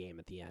away the game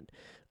at the end.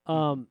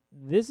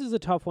 This is a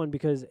tough one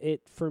because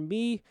for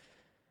me,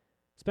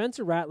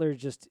 Spencer Rattler,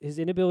 just his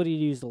inability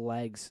to use the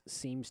legs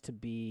seems to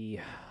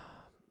be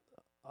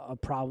a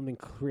problem in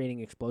creating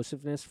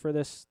explosiveness for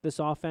this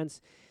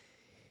offense.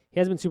 He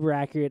hasn't been super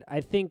accurate.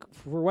 I think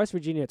for West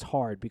Virginia, it's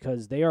hard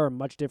because they are a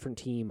much different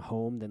team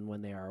home than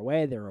when they are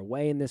away. They're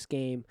away in this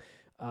game.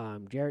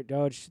 Jarrett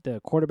Doege, the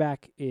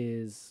quarterback,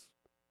 is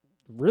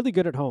really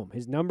good at home.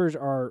 His numbers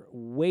are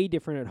way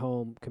different at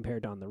home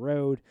compared to on the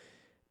road.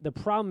 The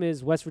problem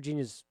is West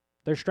Virginia's,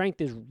 their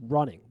strength is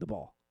running the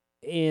ball.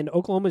 And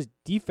Oklahoma's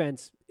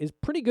defense is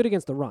pretty good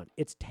against the run.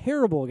 It's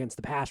terrible against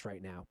the pass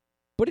right now.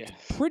 But it's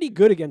pretty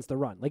good against the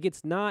run. Like,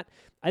 it's not.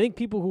 I think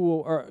people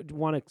who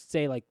want to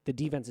say like the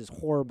defense is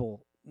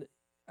horrible,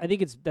 I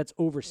think that's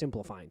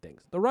oversimplifying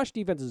things. The rush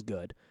defense is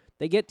good.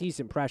 They get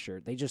decent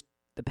pressure.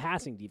 The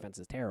passing defense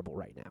is terrible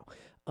right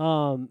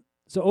now.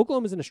 So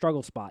Oklahoma's in a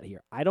struggle spot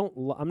here.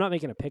 I'm not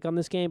making a pick on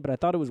this game, but I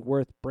thought it was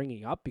worth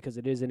bringing up because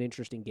it is an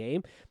interesting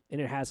game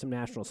and it has some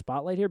national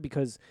spotlight here.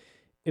 Because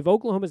if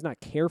Oklahoma's not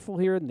careful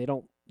here and they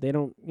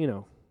don't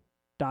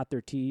dot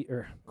their T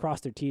or cross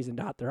their T's and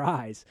dot their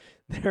I's,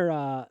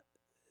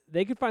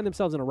 they could find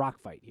themselves in a rock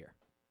fight here.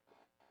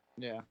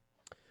 Yeah.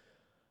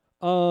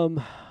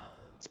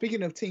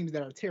 Speaking of teams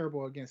that are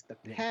terrible against the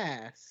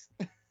pass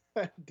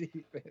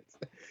defense,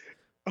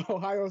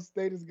 Ohio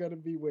State is going to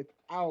be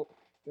without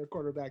their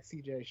quarterback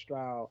CJ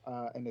Stroud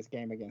in this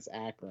game against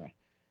Akron.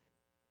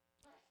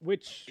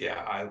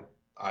 I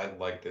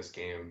like this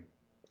game.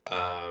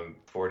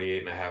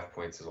 48.5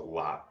 points is a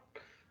lot.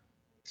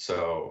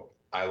 So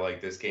I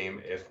like this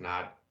game, if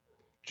not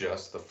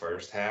just the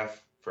first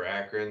half for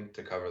Akron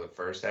to cover the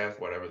first half,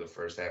 whatever the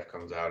first half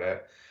comes out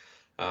at.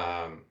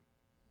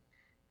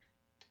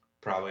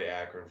 Probably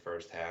Akron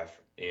first half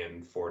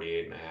in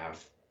 48.5.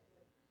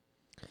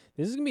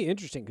 This is going to be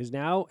interesting because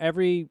now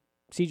every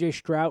CJ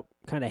Stroud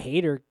kind of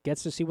hater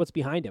gets to see what's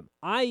behind him.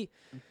 I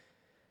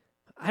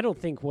don't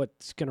think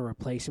what's going to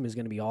replace him is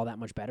going to be all that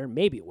much better.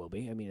 Maybe it will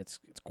be. I mean, it's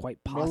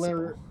quite possible.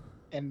 Miller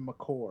and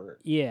McCord.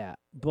 Yeah,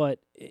 but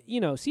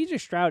CJ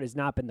Stroud has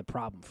not been the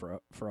problem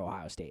for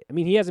Ohio State. I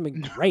mean, he hasn't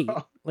been great.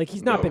 Like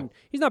he's not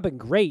been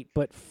great,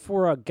 but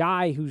for a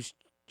guy who's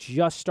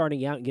just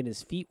starting out and getting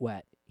his feet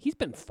wet, he's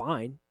been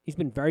fine. He's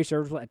been very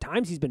serviceable. At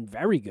times he's been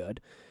very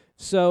good.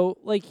 So,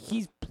 like,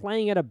 he's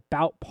playing at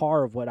about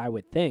par of what I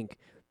would think.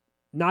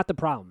 Not the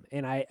problem.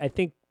 And I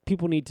think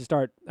people need to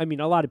start. I mean,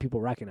 a lot of people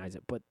recognize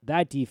it, but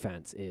that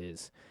defense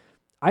is.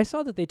 I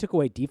saw that they took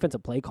away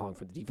defensive play calling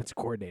for the defensive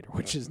coordinator,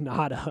 which is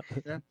not a.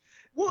 Yeah.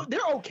 Well, they're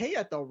okay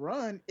at the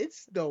run.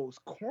 It's those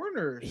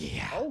corners.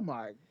 Yeah. Oh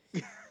my.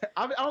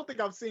 I don't think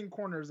I've seen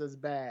corners as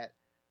bad.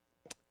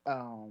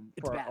 For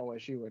bad.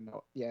 OSU and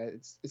yeah,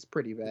 it's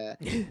pretty bad.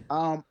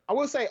 I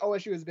will say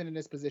OSU has been in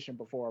this position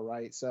before,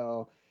 right?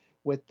 So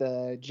with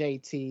the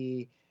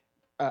JT,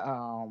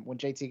 when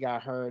JT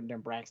got hurt and then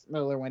Braxton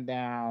Miller went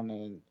down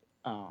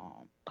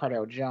and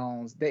Cardell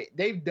Jones,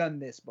 they've done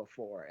this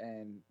before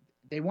and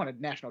they won a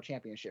national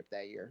championship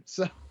that year.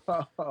 So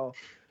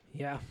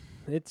yeah,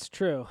 it's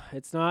true.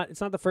 It's not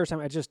the first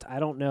time. I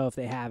don't know if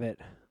they have it.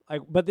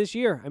 But this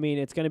year, I mean,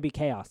 it's going to be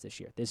chaos this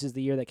year. This is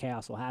the year that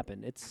chaos will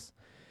happen.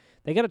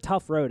 They got a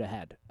tough road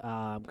ahead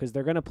because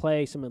they're going to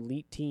play some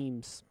elite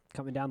teams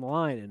coming down the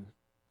line, and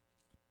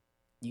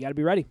you got to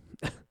be ready.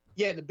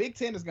 Yeah, the Big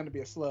Ten is going to be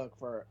a slug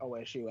for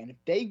OSU, and if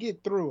they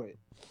get through it,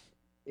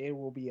 it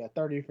will be a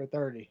 30 for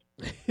 30.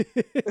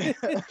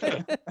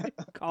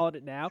 Calling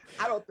it now.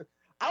 I don't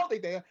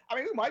think they. I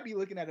mean, we might be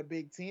looking at a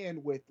Big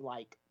Ten with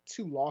like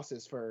 2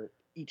 losses for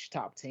each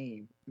top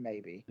team,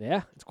 maybe.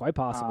 Yeah, it's quite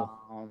possible.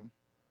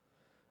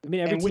 I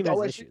mean, every team has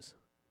OSU, issues.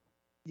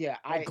 Yeah,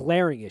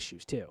 glaring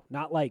issues too.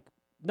 Not like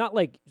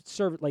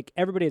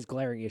everybody has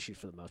glaring issues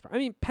for the most part. I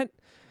mean, I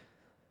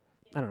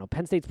don't know.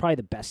 Penn State's probably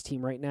the best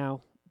team right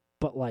now,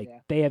 but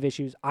they have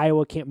issues.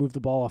 Iowa can't move the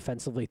ball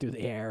offensively through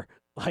the air.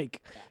 We're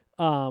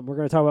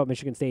going to talk about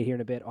Michigan State here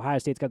in a bit. Ohio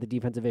State's got the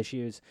defensive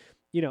issues.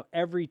 You know,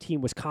 every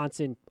team,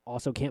 Wisconsin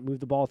also can't move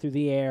the ball through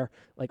the air.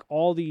 Like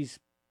all these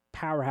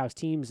powerhouse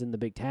teams in the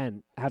Big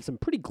Ten have some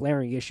pretty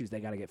glaring issues they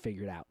got to get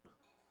figured out.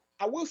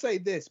 I will say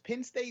this: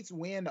 Penn State's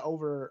win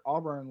over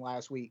Auburn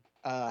last week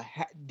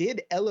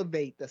did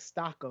elevate the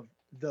stock of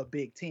the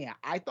Big Ten.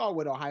 I thought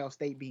with Ohio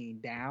State being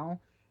down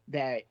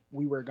that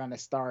we were going to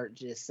start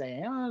just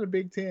saying, the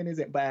Big Ten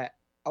isn't. But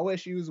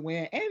OSU's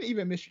win and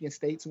even Michigan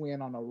State's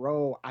win on a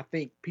roll, I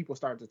think people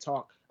started to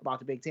talk about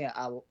the Big Ten.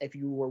 If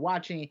you were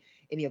watching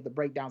any of the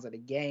breakdowns of the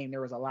game,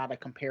 there was a lot of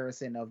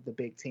comparison of the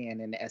Big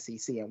Ten and the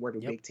SEC and where do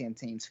Big Ten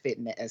teams fit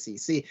in the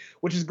SEC,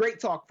 which is great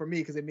talk for me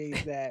because it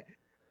means that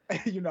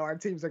our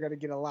teams are going to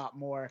get a lot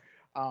more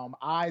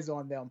eyes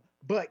on them,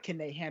 but can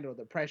they handle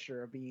the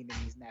pressure of being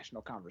in these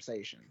national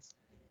conversations?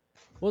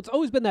 Well, it's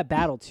always been that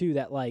battle too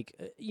that I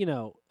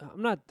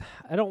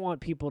don't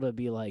want people to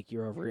be like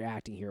you're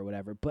overreacting here or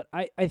whatever, but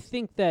I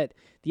think that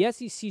the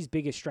SEC's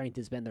biggest strength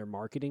has been their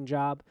marketing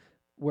job,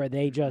 where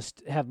they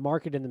just have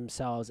marketed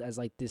themselves as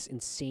like this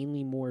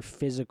insanely more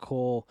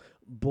physical,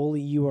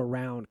 bully you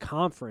around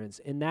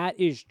conference. And that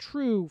is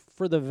true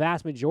for the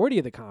vast majority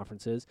of the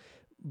conferences.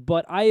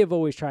 But I have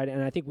always tried,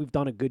 and I think we've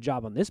done a good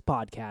job on this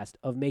podcast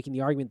of making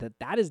the argument that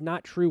that is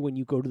not true when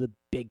you go to the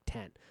Big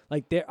Ten.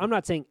 I'm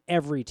not saying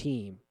every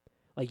team.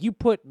 Like you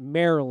put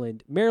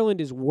Maryland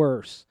is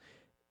worse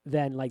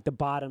than like the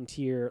bottom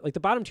tier. Like the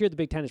bottom tier of the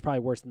Big Ten is probably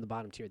worse than the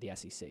bottom tier of the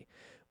SEC.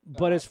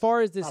 But as far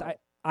as this,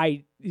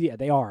 yeah,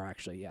 they are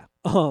actually, yeah.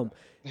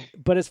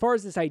 But as far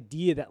as this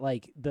idea that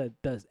like the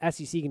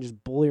SEC can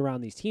just bully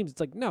around these teams, it's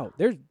like no,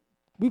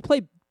 we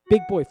play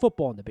big boy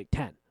football in the Big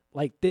Ten.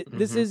 Like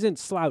this isn't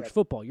slouch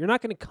football. You're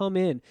not going to come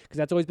in because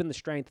that's always been the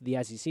strength of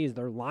the SEC is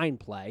their line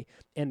play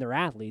and their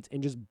athletes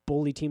and just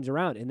bully teams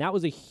around. And that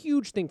was a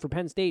huge thing for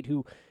Penn State,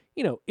 who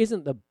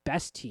isn't the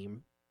best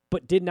team,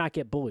 but did not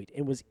get bullied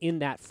and was in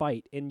that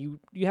fight. And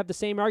you have the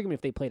same argument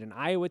if they played an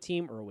Iowa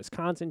team or a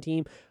Wisconsin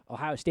team,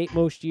 Ohio State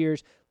most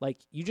years. Like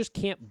you just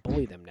can't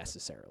bully them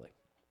necessarily.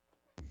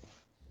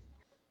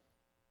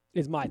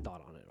 Is my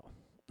thought on it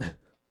all.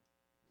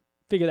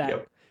 Figure that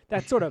out.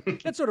 That sort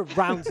of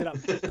rounds it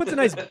up, puts a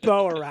nice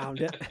bow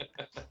around it.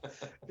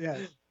 Yeah,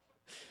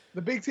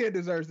 the Big Ten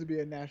deserves to be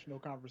in national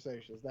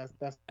conversations.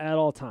 That's at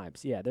all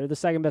times. Yeah, they're the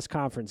second best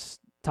conference,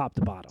 top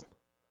to bottom.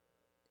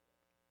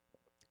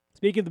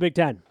 Speaking of the Big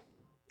Ten,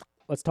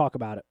 let's talk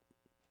about it.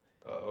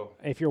 Uh-oh.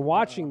 If you're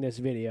watching this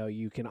video,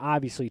 you can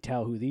obviously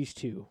tell who these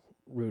two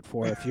root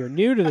for. If you're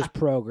new to this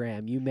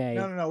program, you may...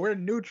 No, we're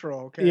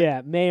neutral, okay?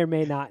 Yeah, may or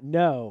may not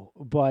know,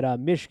 but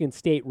Michigan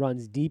State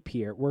runs deep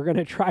here. We're going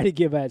to try to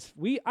give us...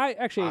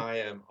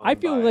 I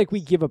feel like we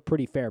give a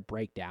pretty fair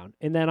breakdown,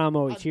 and then I'm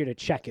always here to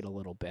check it a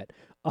little bit.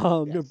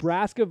 Yes.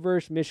 Nebraska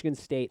versus Michigan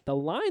State. The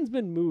line's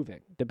been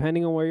moving,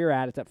 depending on where you're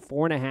at. It's at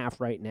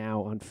 4.5 right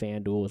now on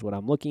FanDuel is what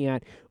I'm looking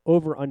at.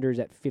 Over-under is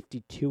at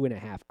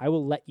 52.5. I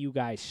will let you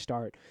guys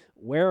start.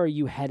 Where are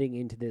you heading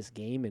into this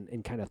game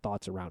and kind of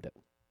thoughts around it?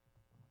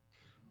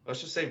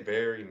 Let's just say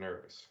very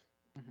nervous.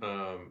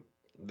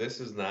 This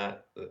is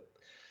not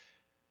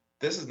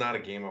a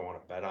game I want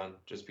to bet on,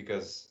 just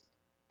because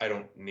I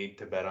don't need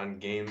to bet on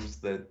games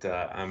that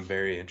I'm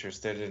very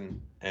interested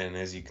in. And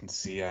as you can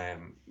see, I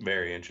am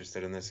very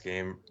interested in this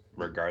game,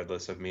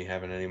 regardless of me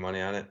having any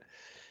money on it.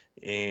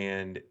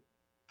 And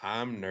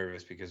I'm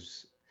nervous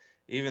because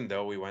even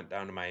though we went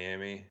down to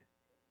Miami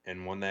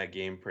and won that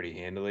game pretty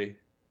handily,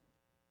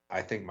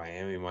 I think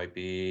Miami might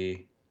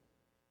be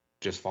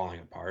just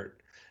falling apart.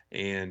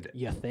 And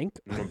You think?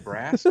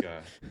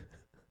 Nebraska,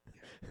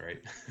 right?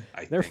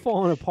 They're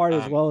falling apart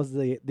as Um, well as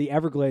the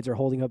Everglades are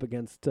holding up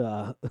against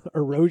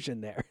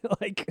erosion there.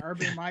 Like,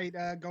 Urban might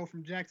go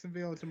from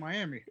Jacksonville to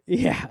Miami.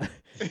 yeah,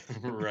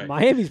 right.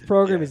 Miami's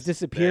program is Yes,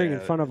 disappearing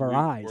in front of our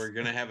eyes. We're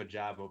gonna have a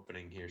job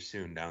opening here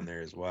soon down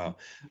there as well.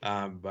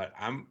 But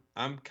I'm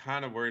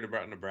kind of worried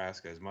about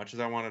Nebraska. As much as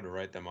I wanted to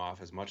write them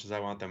off, as much as I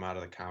want them out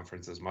of the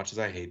conference, as much as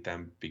I hate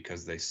them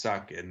because they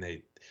suck and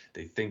they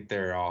think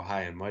they're all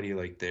high and mighty,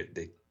 like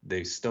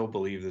they still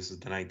believe this is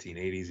the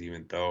 1980s,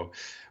 even though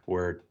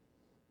we're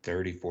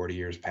 30, 40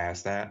 years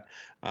past that.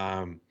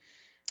 I'm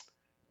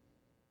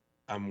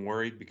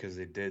worried because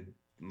they did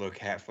look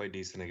halfway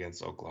decent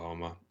against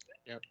Oklahoma.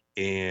 Yep.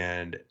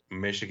 And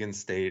Michigan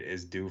State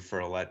is due for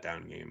a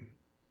letdown game.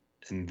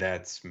 And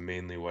that's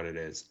mainly what it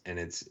is. And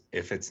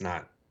if it's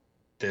not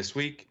this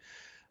week,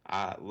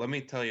 let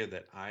me tell you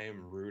that I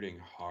am rooting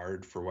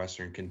hard for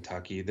Western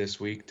Kentucky this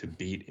week to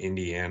beat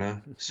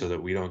Indiana so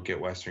that we don't get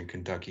Western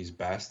Kentucky's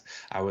best.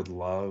 I would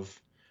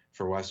love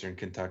for Western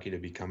Kentucky to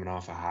be coming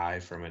off a high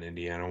from an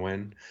Indiana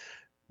win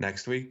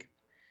next week.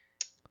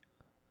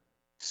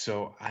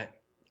 So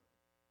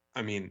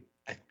I mean,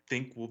 I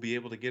think we'll be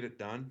able to get it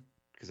done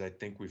because I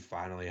think we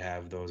finally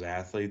have those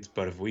athletes.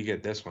 But if we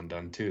get this one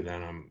done too,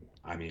 then I'm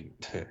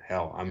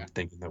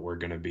thinking that we're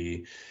going to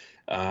be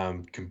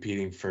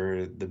competing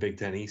for the Big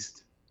Ten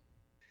East.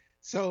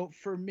 So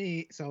for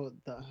me,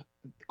 the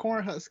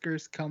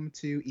Cornhuskers come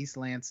to East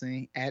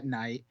Lansing at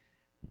night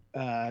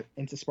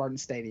into Spartan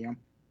Stadium.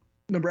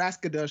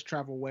 Nebraska does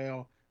travel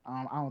well.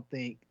 I don't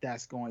think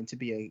that's going to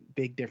be a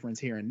big difference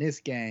here in this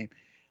game.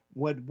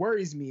 What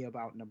worries me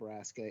about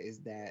Nebraska is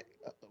that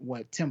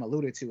what Tim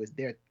alluded to is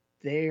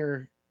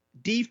their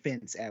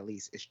defense, at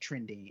least, is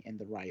trending in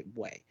the right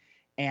way.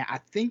 And I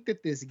think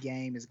that this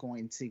game is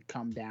going to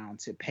come down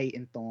to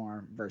Peyton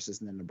Thorne versus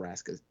the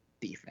Nebraska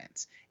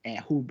defense and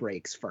who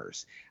breaks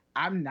first.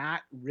 I'm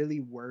not really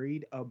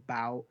worried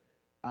about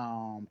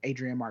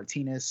Adrian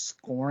Martinez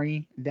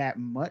scoring that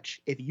much.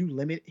 If you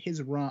limit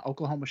his run,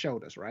 Oklahoma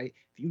showed us, right?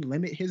 If you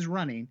limit his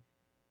running,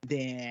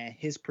 then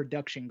his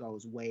production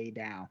goes way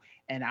down.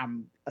 And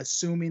I'm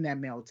assuming that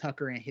Mel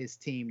Tucker and his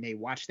team, they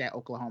watched that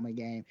Oklahoma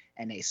game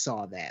and they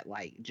saw that.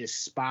 Like,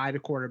 just spy the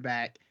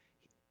quarterback.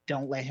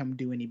 Don't let him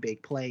do any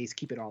big plays.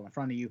 Keep it all in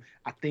front of you.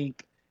 I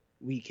think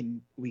we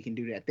can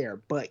do that there.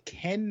 But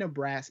can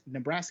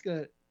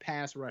Nebraska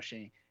pass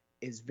rushing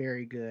is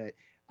very good.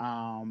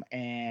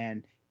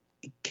 And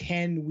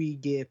can we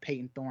give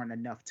Peyton Thorne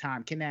enough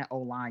time? Can that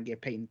O-line give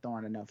Peyton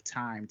Thorne enough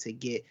time to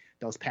get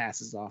those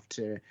passes off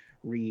to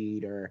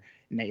Reed or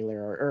Naylor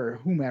or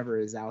whomever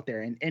is out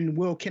there? And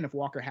will Kenneth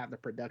Walker have the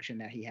production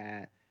that he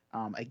had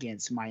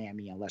against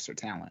Miami and lesser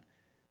talent?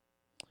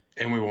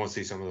 And we won't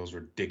see some of those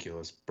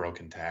ridiculous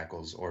broken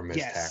tackles or missed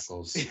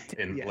tackles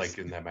like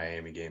in that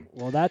Miami game.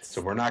 Well,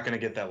 so we're not going to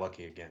get that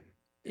lucky again.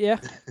 Yeah,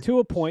 to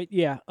a point.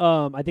 Yeah,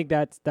 I think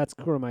that's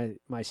sort of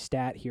my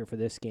stat here for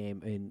this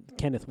game and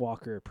Kenneth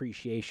Walker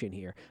appreciation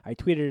here. I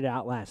tweeted it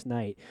out last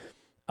night.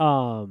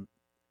 Out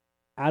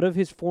of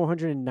his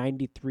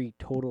 493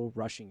 total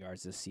rushing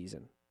yards this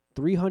season,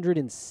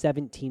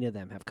 317 of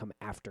them have come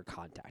after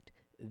contact.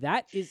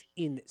 That is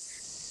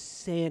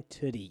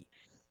insanity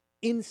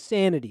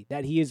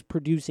that he is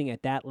producing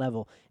at that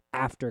level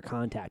after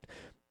contact.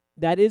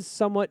 That is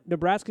somewhat,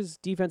 Nebraska's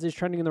defense is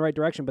trending in the right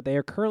direction, but they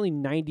are currently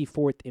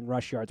 94th in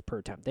rush yards per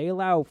attempt. They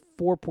allow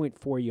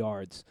 4.4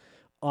 yards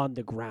on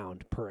the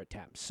ground per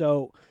attempt.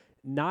 So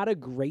not a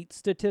great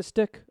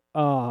statistic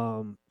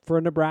for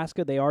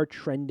Nebraska. They are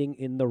trending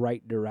in the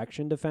right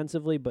direction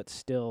defensively, but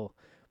still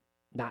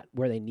not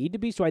where they need to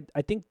be. So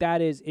I think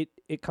that is,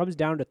 it comes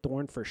down to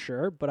Thorne for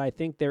sure, but I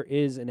think there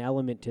is an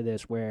element to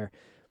this where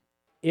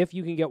if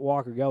you can get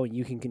Walker going,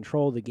 you can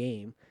control the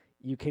game.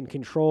 You can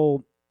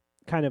control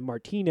kind of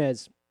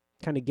Martinez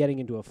kind of getting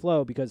into a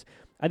flow, because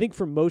I think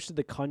for most of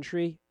the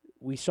country,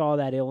 we saw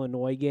that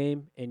Illinois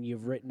game and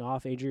you've written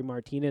off Adrian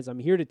Martinez. I'm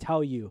here to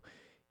tell you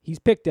he's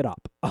picked it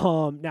up.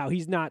 Now,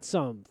 he's not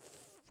some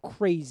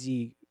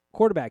crazy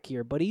quarterback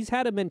here, but he's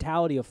had a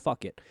mentality of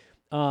fuck it.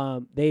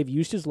 They've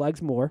used his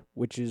legs more,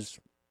 which is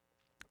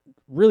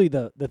really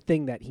the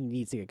thing that he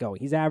needs to get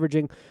going. He's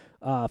averaging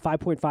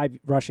 5.5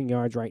 rushing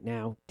yards right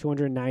now,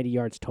 290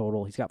 yards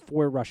total. He's got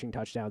 4 rushing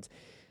touchdowns.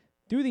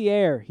 Through the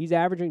air, he's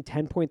averaging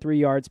 10.3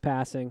 yards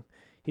passing.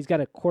 He's got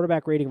a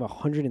quarterback rating of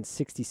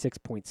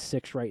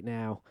 166.6 right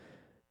now.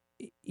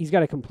 He's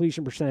got a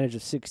completion percentage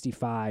of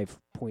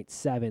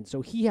 65.7.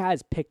 So he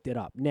has picked it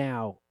up.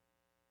 Now,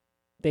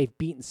 they've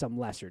beaten some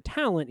lesser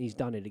talent. He's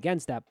done it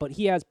against that, but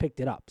he has picked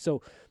it up.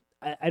 So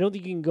I don't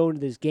think you can go into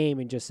this game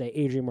and just say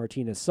Adrian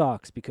Martinez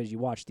sucks because you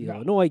watched the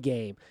Illinois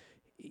game.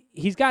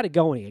 He's got it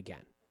going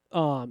again.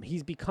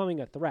 He's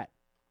becoming a threat.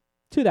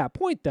 To that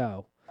point,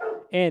 though,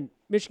 and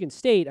Michigan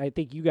State, I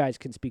think you guys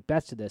can speak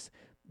best to this,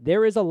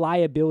 there is a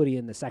liability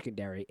in the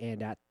secondary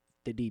and at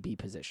the DB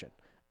position.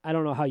 I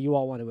don't know how you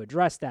all want to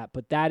address that,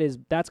 but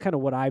that's kind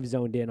of what I've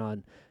zoned in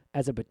on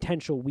as a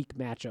potential weak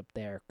matchup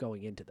there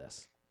going into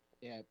this.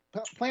 Yeah,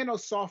 playing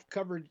those soft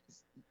coverage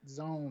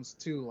zones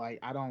too. Like,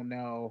 I don't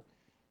know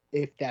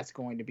if that's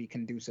going to be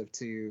conducive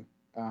to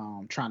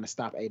trying to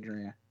stop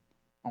Adrian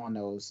on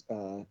those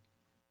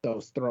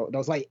those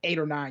like 8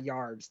 or 9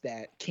 yards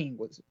that King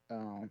was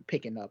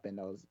picking up in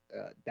those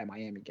that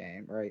Miami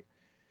game, right?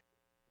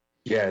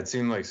 Yeah, it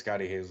seemed like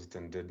Scotty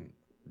Hazelton didn't.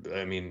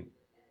 I mean,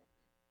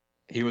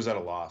 he was at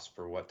a loss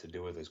for what to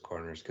do with his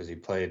corners because he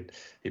played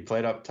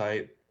up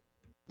tight.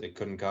 They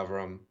couldn't cover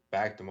him.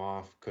 Backed him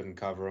off. Couldn't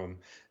cover him.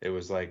 It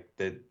was like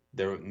that.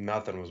 There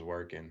nothing was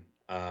working.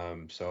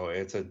 So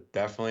it's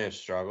definitely a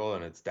struggle,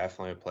 and it's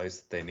definitely a place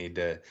that they need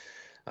to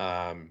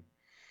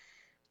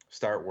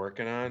start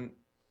working on.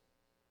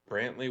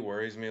 Brantley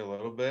worries me a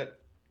little bit.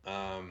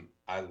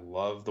 I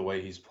love the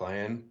way he's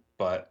playing,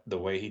 but the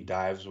way he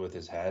dives with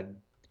his head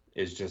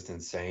is just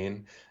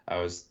insane.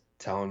 I was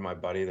telling my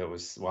buddy that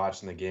was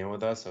watching the game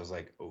with us, I was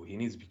like, oh, he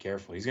needs to be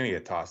careful. He's going to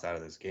get tossed out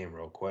of this game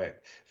real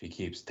quick if he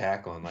keeps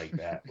tackling like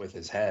that with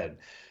his head.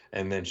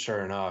 And then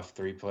sure enough,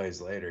 3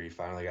 plays later, he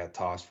finally got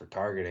tossed for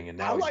targeting, and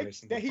now he's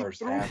missing the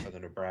first half of the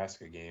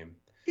Nebraska game.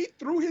 He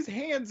threw his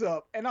hands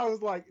up, and I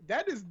was like,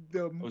 that is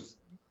the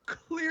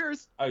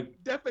clearest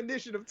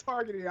definition of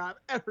targeting I've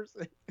ever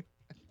seen.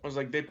 I was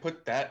like, they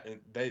put that,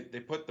 they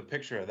put the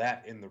picture of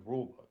that in the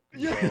rule book.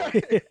 Yeah.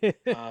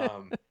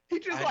 So, he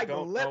just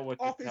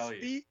leapt off his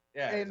feet.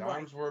 Yeah, his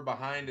arms were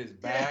behind his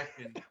back,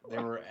 and they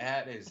were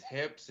at his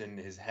hips, and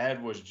his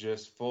head was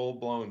just full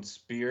blown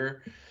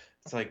spear.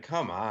 It's like,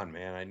 come on,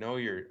 man. I know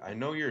you're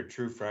a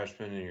true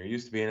freshman, and you're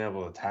used to being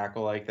able to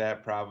tackle like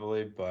that,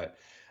 probably, but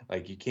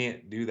like you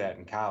can't do that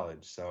in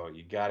college. So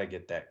you got to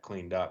get that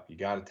cleaned up. You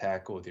got to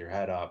tackle with your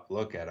head up.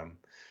 Look at him.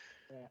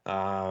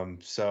 Yeah.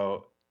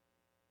 So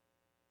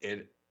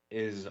it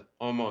is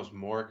almost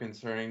more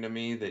concerning to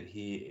me that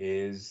he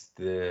is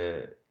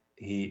the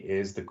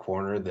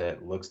corner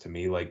that looks to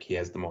me like he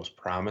has the most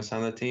promise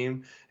on the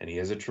team, and he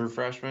is a true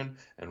freshman,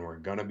 and we're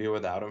going to be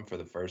without him for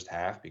the first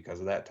half because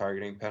of that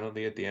targeting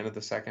penalty at the end of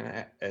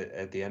the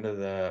at the end of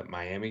the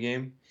Miami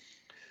game.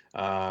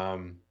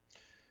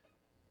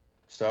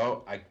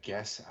 So I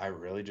guess I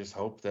really just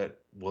hope that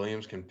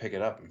Williams can pick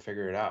it up and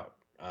figure it out.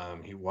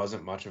 He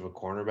wasn't much of a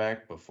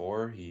cornerback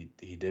before. He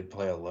did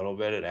play a little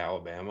bit at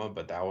Alabama,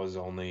 but that was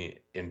only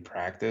in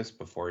practice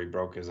before he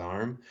broke his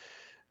arm.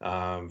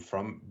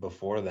 From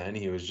before then,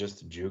 he was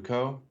just a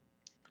JUCO,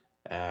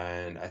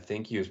 and I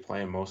think he was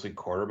playing mostly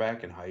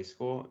quarterback in high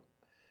school,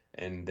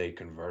 and they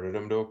converted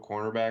him to a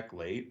cornerback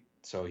late,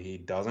 so he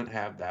doesn't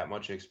have that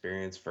much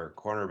experience for a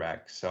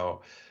cornerback.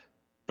 So,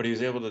 but he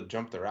was able to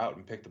jump the route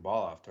and pick the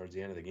ball off towards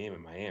the end of the game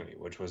in Miami,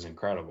 which was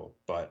incredible.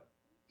 But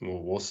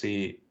we'll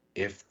see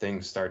if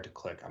things start to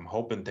click. I'm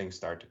hoping things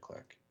start to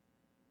click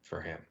for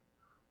him.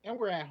 And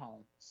we're at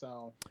home,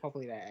 so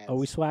hopefully that adds. Oh,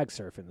 we swag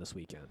surfing this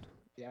weekend.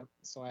 Yep,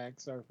 swag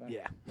surfing.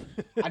 Yeah.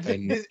 I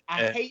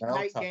hate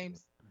night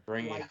games.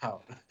 Bring it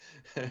out.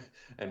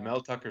 And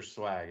Mel Tucker's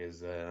swag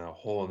is a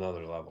whole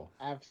another level.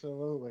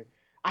 Absolutely.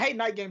 I hate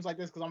night games like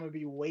this because I'm going to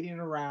be waiting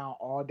around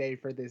all day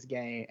for this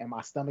game, and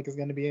my stomach is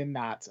going to be in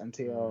knots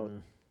until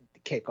the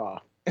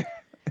kickoff.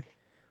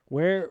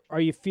 Where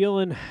are you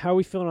feeling? How are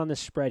we feeling on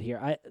this spread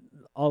here?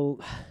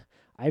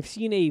 I've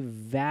seen a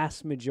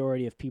vast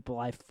majority of people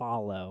I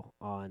follow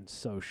on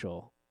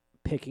social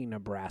picking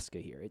Nebraska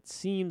here. It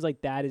seems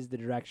like that is the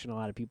direction a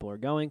lot of people are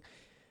going.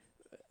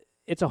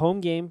 It's a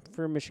home game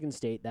for Michigan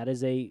State. That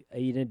is an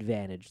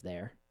advantage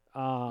there.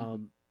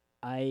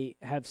 I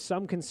have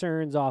some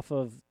concerns off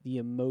of the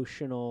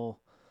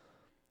emotional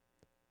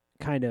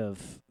kind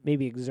of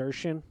maybe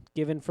exertion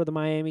given for the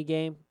Miami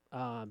game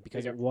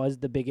because it was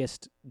the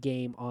biggest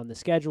game on the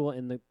schedule,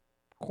 and the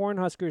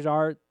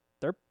Cornhuskers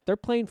they're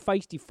playing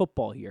feisty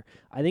football here.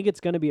 I think it's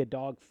going to be a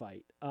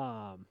dogfight.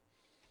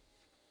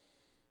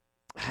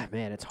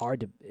 Man, it's hard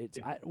to.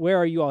 Where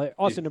are you all?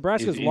 Also,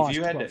 Nebraska's lost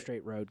 12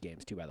 straight road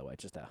games too. By the way,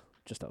 just a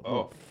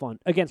little fun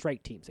against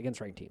ranked teams.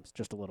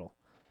 Just a little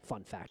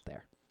fun fact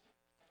there.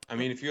 I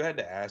mean, if you had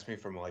to ask me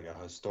from like a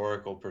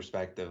historical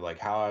perspective, like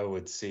how I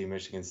would see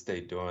Michigan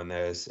State doing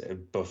this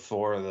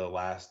before the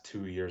last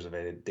 2 years of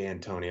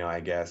D'Antonio, I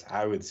guess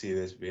I would see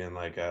this being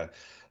like a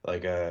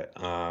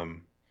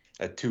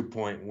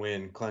 2-point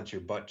win, clench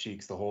your butt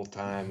cheeks the whole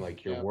time,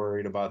 like you're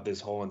worried about this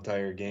whole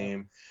entire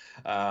game.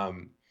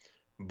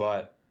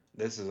 But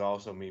this is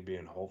also me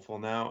being hopeful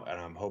now, and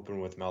I'm hoping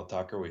with Mel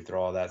Tucker we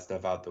throw all that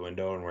stuff out the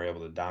window and we're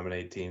able to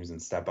dominate teams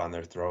and step on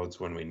their throats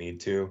when we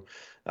need to,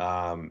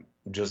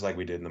 just like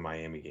we did in the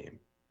Miami game.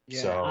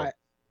 Yeah, so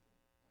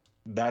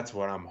that's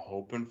what I'm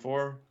hoping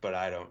for, but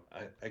I don't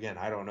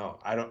know.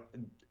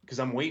 Because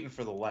I'm waiting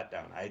for the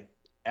letdown.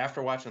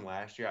 After watching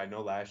last year, I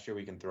know last year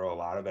we can throw a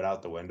lot of it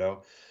out the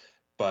window,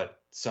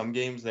 but some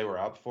games they were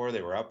up for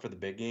the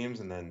big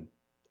games, and then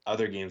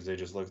other games they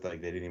just looked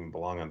like they didn't even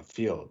belong on the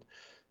field.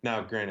 Now,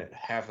 granted,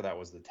 half of that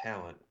was the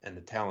talent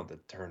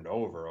that turned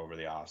over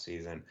the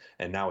offseason,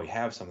 and now we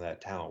have some of that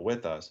talent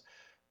with us.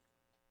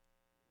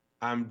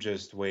 I'm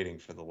just waiting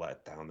for the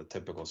letdown, the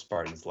typical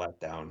Spartans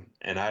letdown,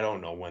 and I don't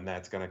know when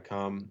that's going to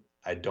come.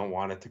 I don't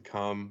want it to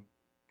come,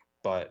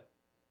 but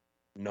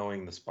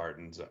knowing the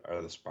Spartans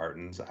are the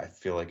Spartans, I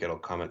feel like it'll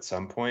come at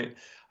some point.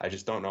 I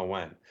just don't know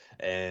when.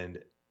 And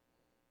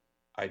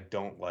I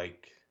don't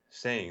like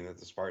saying that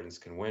the Spartans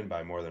can win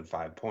by more than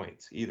 5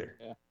 points either.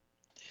 Yeah.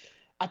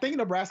 I think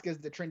Nebraska is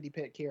the trendy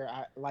pick here.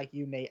 Like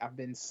you, Nate, I've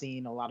been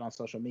seeing a lot on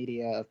social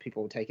media of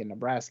people taking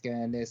Nebraska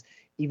in this,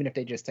 even if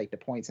they just take the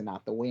points and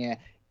not the win.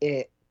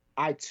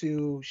 I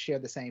too share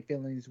the same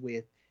feelings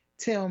with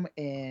Tim,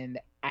 and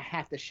I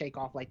have to shake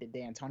off like the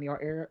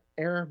D'Antonio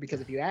era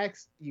because if you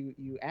ask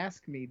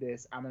me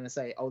this, I'm gonna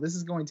say, oh, this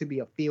is going to be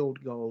a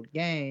field goal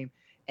game,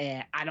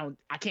 and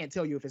I can't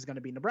tell you if it's going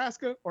to be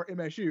Nebraska or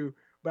MSU,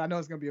 but I know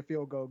it's going to be a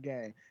field goal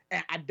game.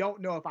 And I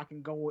don't know if I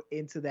can go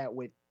into that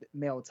with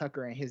Mel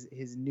Tucker and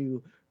his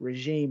new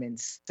regime and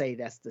say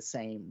that's the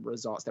same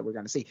results that we're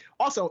going to see.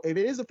 Also, if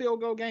it is a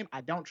field goal game,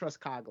 I don't trust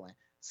Coughlin.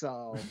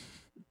 So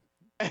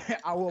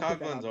I will.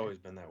 Coughlin's always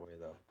been that way,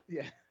 though.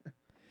 Yeah.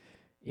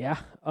 Yeah.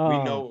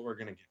 We know what we're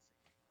going to get.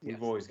 Yes.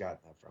 We've always gotten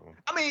that from him.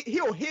 I mean,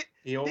 he'll hit.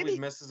 He always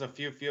misses a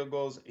few field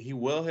goals. He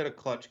will hit a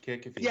clutch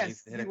kick if he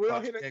needs to hit a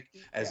clutch kick,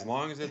 as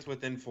long as it's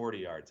within 40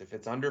 yards. If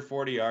it's under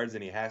 40 yards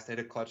and he has to hit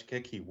a clutch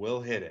kick, he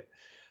will hit it.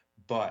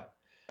 But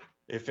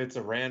if it's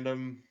a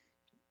random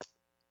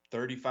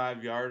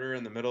 35-yarder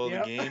in the middle of the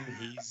game,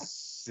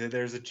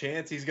 there's a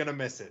chance he's going to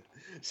miss it.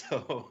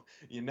 So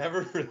you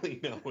never really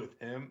know with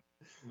him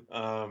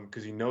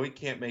because you know he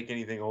can't make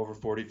anything over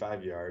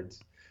 45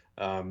 yards.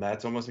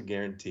 That's almost a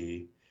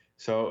guarantee.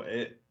 So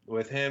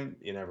with him,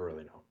 you never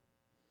really know.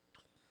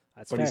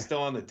 That's but fair. He's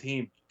still on the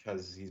team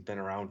because he's been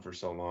around for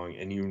so long,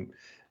 and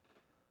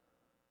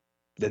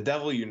the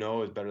devil you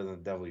know is better than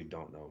the devil you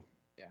don't know.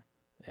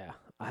 Yeah.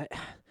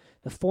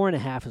 The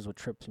 4.5 is what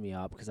trips me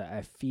up because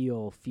I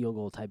feel field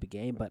goal type of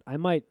game, but I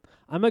might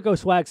go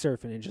swag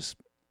surfing and just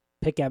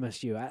pick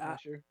MSU.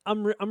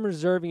 I'm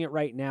reserving it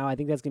right now. I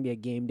think that's gonna be a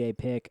game day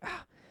pick.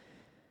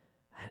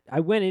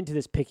 I went into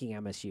this picking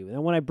MSU, and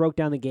then when I broke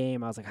down the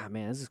game, I was like, oh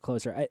man, this is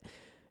closer.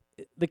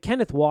 The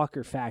Kenneth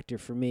Walker factor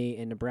for me,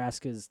 and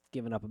Nebraska's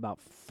given up about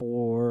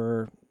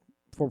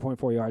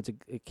 4.4 yards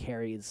a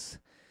carry.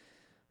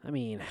 I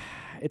mean,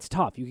 it's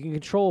tough. You can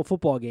control a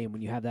football game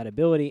when you have that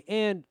ability,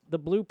 and the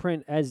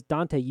blueprint, as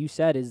Dante, you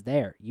said, is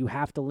there. You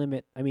have to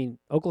limit. I mean,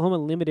 Oklahoma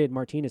limited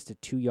Martinez to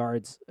 2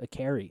 yards a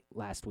carry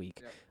last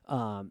week.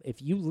 Yep.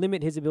 If you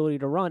limit his ability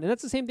to run, and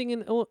that's the same thing in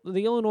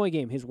the Illinois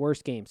game, his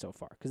worst game so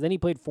far, because then he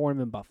played for him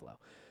in Buffalo.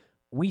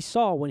 We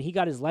saw when he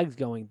got his legs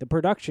going, the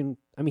production,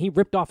 I mean, he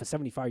ripped off a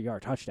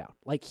 75-yard touchdown.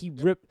 Like,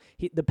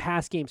 the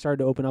pass game started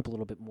to open up a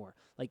little bit more.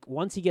 Like,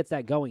 once he gets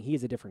that going, he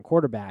is a different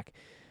quarterback.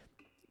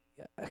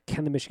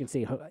 Can the Michigan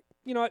State,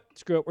 you know what?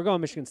 Screw it. We're going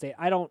Michigan State.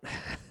 I don't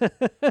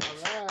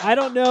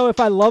know if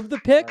I love the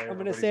pick. I'm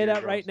going to say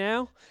that right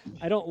now.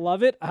 I don't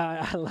love it.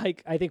 I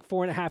think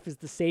 4.5 is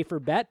the safer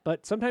bet,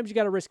 but sometimes you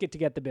got to risk it to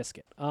get the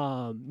biscuit.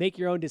 Make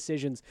your own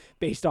decisions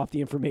based off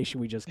the information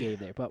we just gave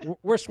there,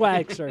 but we're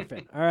swag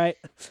surfing. All right.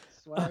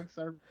 Swag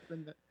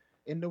surfing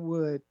in the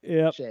wood.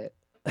 Yep. Shit.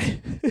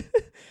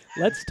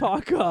 Let's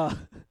talk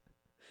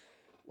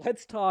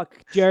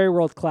Jerry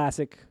World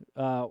Classic.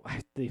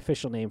 The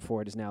official name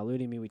for it is now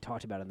eluding me. We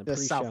talked about it in the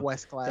pre-show.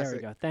 Southwest Classic. There we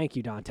go. Thank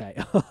you, Dante.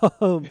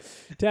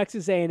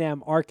 Texas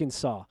A&M,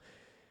 Arkansas.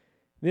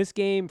 This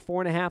game,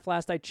 4.5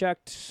 last I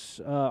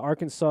checked.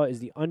 Arkansas is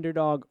the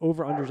underdog.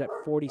 Over-unders at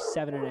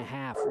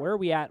 47.5. Where are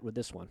we at with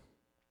this one?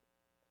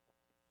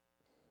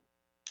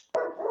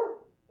 I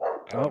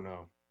don't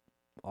know.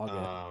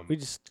 All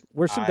good.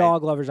 We're some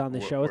dog lovers on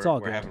this show. It's all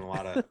good. We're having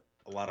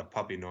a lot of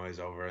puppy noise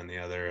over in the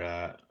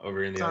other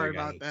Sorry guy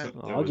about that.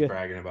 that was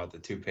bragging about the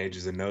 2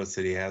 pages of notes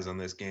that he has on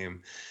this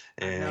game,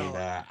 and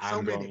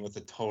I'm going with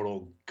a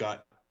total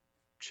gut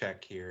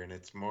check here, and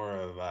it's more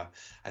of I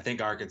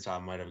think Arkansas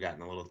might have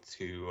gotten a little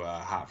too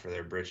hot for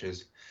their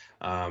britches.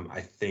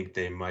 I think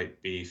they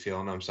might be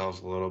feeling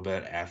themselves a little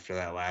bit after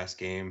that last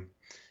game,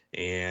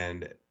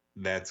 and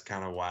that's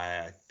kind of why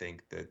I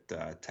think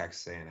that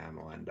Texas A&M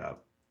will end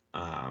up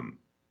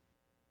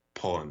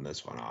pulling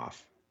this one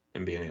off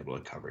and being able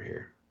to cover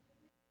here.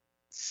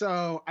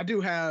 So I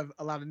do have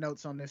a lot of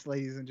notes on this,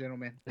 ladies and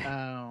gentlemen.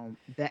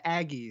 The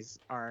Aggies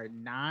are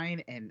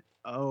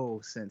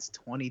 9-0 since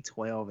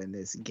 2012 in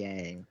this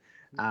game.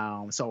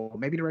 So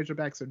maybe the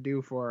Razorbacks are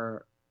due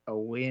for a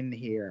win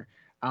here.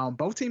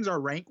 Both teams are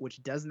ranked,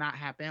 which does not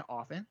happen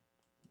often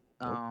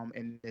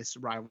in this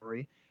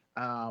rivalry.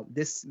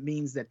 This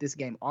means that this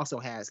game also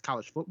has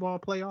college football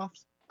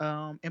playoffs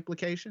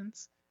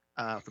implications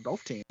for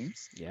both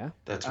teams. Yeah.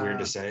 That's weird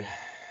to say.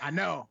 I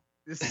know.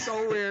 It's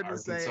so weird to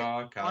say.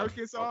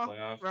 Arkansas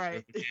playoff right?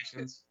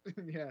 implications.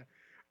 Yeah.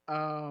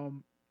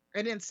 And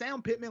then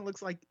Sam Pittman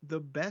looks like the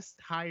best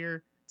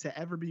hire to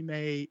ever be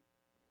made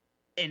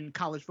in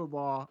college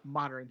football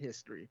modern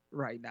history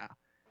right now.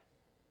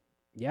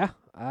 Yeah,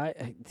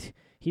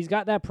 he's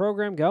got that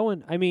program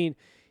going. I mean,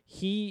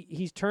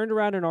 he's turned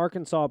around an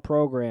Arkansas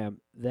program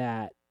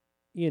that,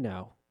 you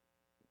know,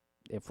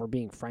 if we're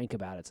being frank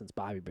about it, since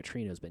Bobby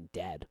Petrino's been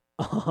dead.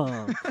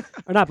 Or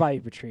not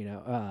Bobby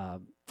Petrino.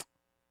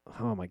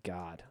 Oh, my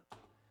God.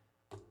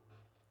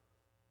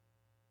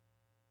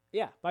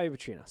 Yeah, Bobby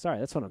Petrino. Sorry,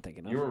 that's what I'm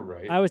thinking of. You were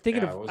right. I was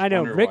thinking of, I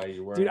know, Rick.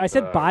 Dude, I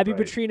said Bobby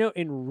Petrino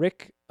and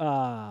Rick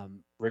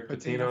Rick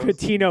Pitino. Pitino.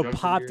 Patino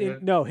popped in.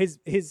 No, his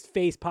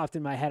face popped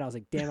in my head. I was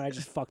like, damn it, I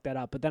just fucked that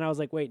up. But then I was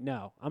like, wait,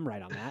 no, I'm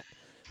right on that.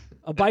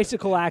 A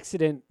bicycle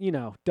accident,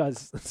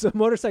 does. So a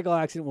motorcycle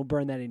accident will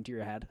burn that into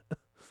your head.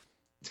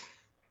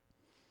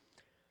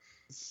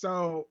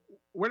 So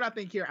what I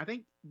think here, I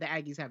think the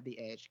Aggies have the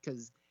edge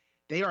because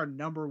they are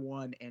number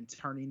one in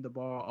turning the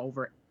ball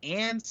over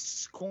and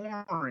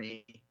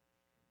scoring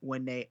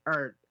when they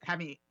are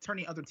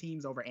turning other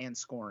teams over and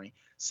scoring.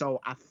 So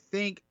I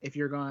think if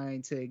you're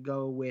going to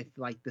go with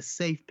like the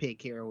safe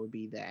pick here would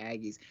be the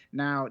Aggies.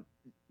 Now,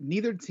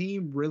 neither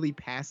team really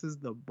passes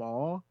the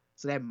ball,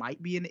 so that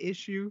might be an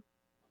issue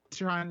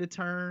trying to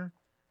turn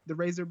the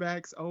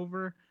Razorbacks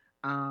over.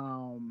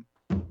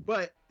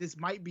 But this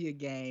might be a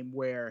game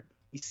where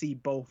you see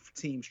both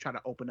teams try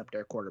to open up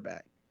their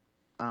quarterback.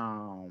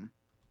 And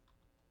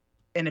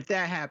if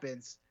that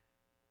happens,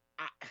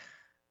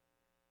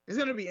 it's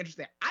going to be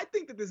interesting. I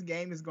think that this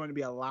game is going to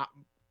be a lot.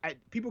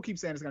 People keep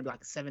saying it's going to be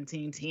like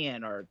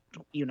 17-10 or,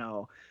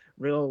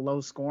 real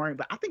low scoring.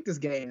 But I think this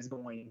game is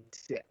going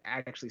to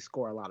actually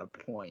score a lot of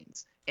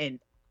points in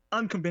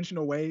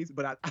unconventional ways.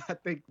 But I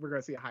think we're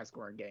going to see a high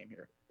scoring game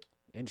here.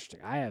 Interesting.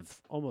 I have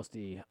almost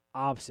the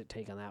opposite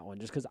take on that one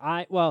just because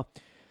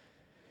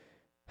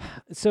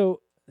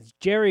so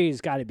Jerry's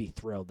got to be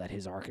thrilled that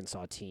his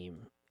Arkansas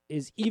team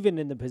is even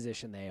in the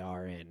position they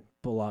are in,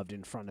 beloved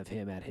in front of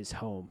him at his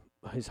home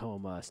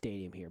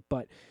stadium here.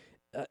 But,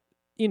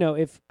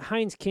 if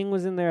Heinz King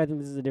was in there, I think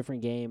this is a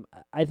different game.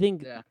 I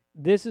think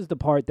this is the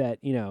part that,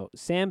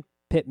 Sam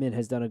Pittman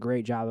has done a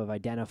great job of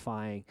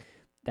identifying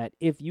that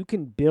if you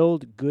can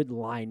build good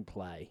line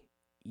play,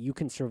 you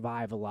can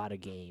survive a lot of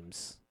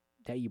games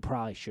that you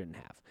probably shouldn't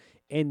have.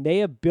 And they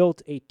have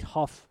built a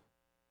tough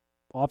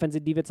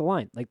offensive defensive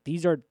line. Like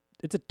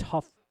it's a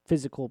tough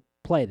physical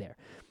play there.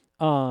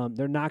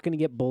 They're not going to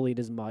get bullied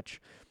as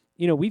much.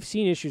 We've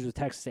seen issues with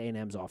Texas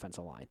A&M's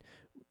offensive line.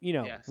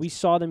 Yes. We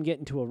saw them get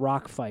into a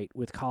rock fight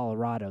with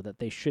Colorado that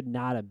they should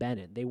not have been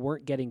in. They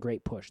weren't getting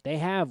great push. They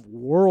have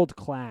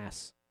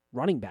world-class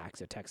running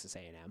backs at Texas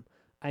A&M.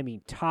 I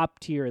mean,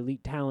 top-tier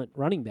elite talent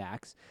running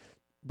backs,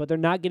 but they're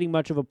not getting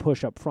much of a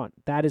push up front.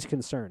 That is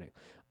concerning.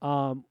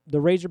 The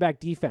Razorback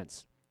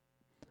defense,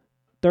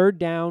 third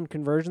down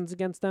conversions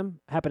against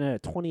them happen at a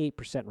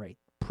 28% rate.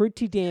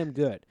 Pretty damn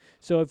good.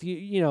 So if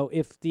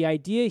if the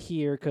idea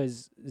here,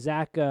 because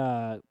Zach,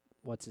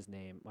 what's his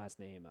name? Last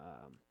name,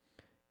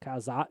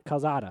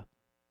 Calzada,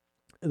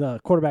 the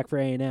quarterback for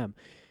A&M,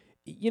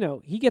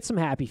 he gets some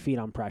happy feet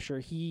on pressure.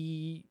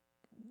 He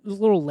was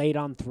a little late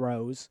on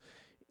throws.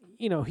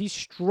 He's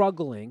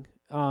struggling.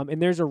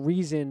 And there's a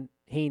reason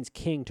Haynes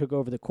King took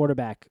over the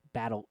quarterback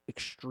battle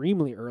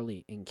extremely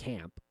early in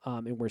camp.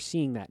 And we're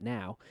seeing that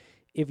now.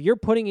 If you're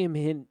putting him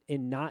in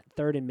not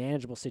third and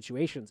manageable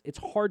situations, it's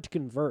hard to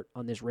convert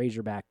on this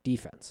Razorback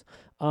defense.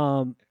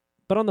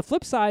 But on the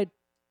flip side,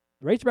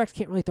 Razorbacks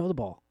can't really throw the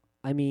ball.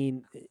 I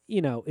mean,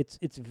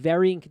 it's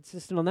very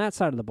inconsistent on that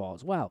side of the ball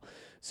as well.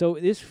 So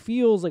this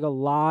feels like a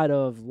lot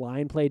of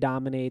line play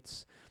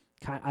dominates.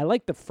 I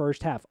like the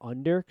first half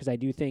under because I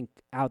do think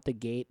out the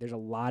gate there's a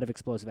lot of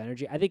explosive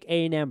energy. I think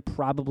A&M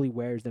probably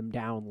wears them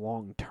down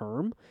long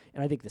term,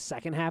 and I think the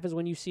second half is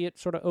when you see it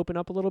sort of open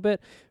up a little bit.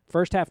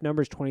 First half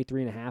numbers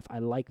 23.5. I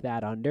like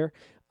that under.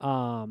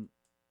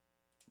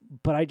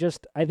 But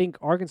I think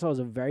Arkansas is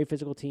a very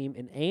physical team,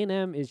 and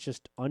A&M is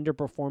just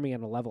underperforming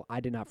at a level I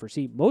did not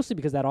foresee, mostly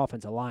because that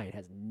offensive line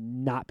has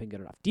not been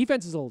good enough.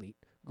 Defense is elite.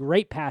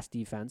 Great pass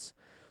defense.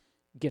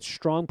 Gets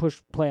strong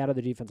push play out of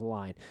the defensive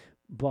line,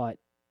 but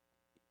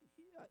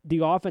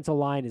the offensive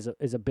line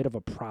is a bit of a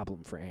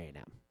problem for A&M.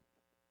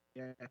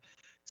 Yeah.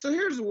 So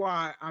here's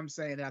why I'm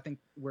saying that I think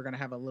we're going to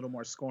have a little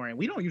more scoring.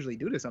 We don't usually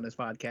do this on this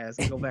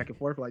podcast, go back and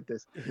forth like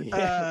this. Here's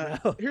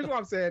why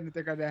I'm saying that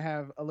they're going to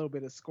have a little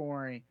bit of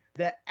scoring.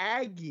 The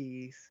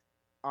Aggies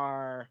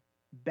are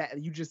bad.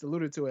 You just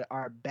alluded to it,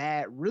 are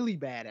bad, really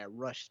bad at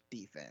rush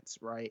defense,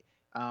 right?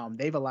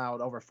 They've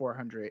allowed over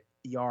 400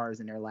 yards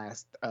in their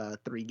last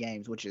 3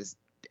 games, which is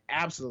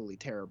absolutely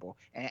terrible.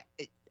 And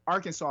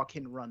Arkansas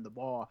can run the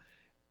ball.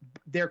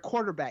 Their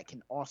quarterback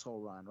can also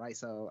run, right?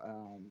 So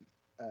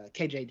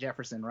KJ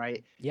Jefferson,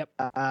 right? Yep.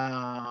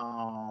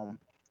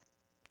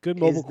 Good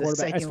mobile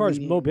quarterback. As far as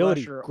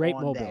mobility, great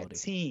mobility.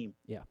 Team.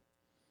 Yeah.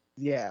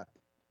 Yeah.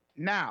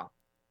 Now,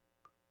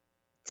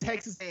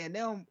 Texas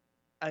A&M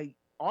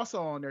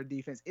also on their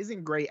defense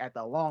isn't great at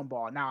the long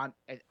ball. Now,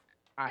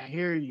 I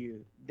hear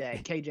you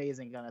that KJ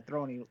isn't going to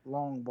throw any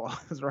long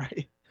balls,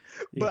 right?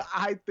 Yeah. But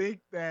I think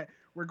that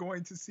we're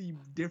going to see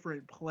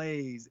different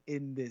plays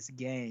in this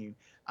game.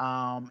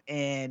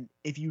 And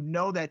if you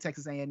know that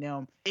Texas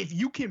A&M, if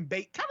you can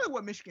bait, kind of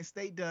what Michigan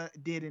State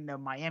did in the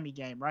Miami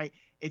game, right?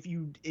 If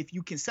you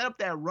can set up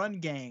that run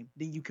game,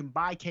 then you can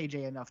buy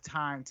KJ enough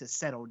time to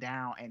settle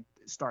down and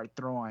start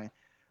throwing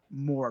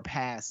more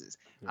passes.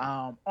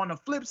 Yeah. On the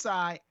flip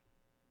side,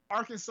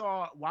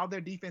 Arkansas, while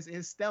their defense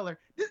is stellar,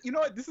 you know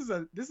what? This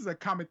is a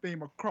common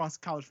theme across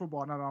college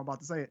football. Now that I'm about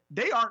to say it,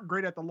 they aren't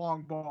great at the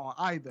long ball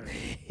either.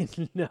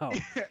 No.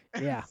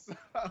 Yeah.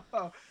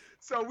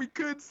 So we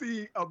could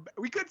see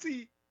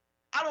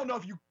I don't know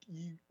if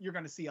you're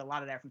going to see a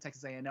lot of that from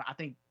Texas A&M. I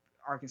think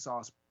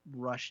Arkansas's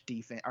rush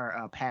defense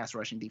or pass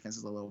rushing defense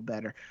is a little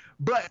better,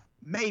 but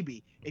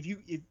maybe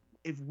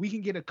if we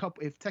can get a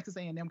couple, if Texas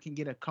A&M can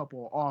get a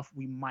couple off,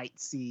 we might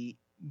see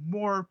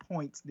more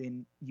points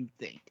than you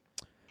think.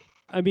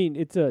 I mean,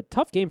 it's a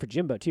tough game for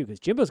Jimbo too, because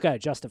Jimbo's got to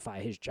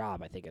justify his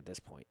job. I think at this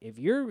point, if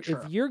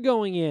you're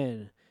going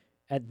in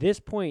at this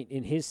point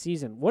in his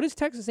season, what has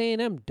Texas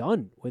A&M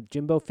done with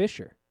Jimbo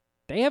Fisher?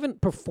 They haven't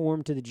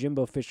performed to the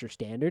Jimbo Fisher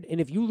standard, and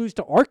if you lose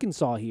to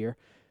Arkansas here,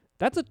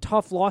 that's a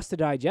tough loss to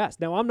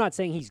digest. Now, I'm not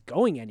saying he's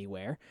going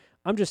anywhere.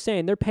 I'm just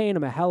saying they're paying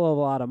him a hell of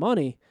a lot of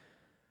money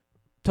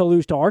to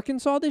lose to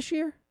Arkansas this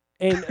year,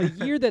 and a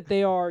year that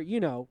they are,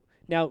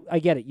 Now I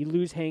get it. You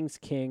lose Haynes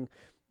King,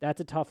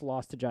 that's a tough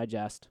loss to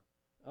digest.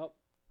 Oh,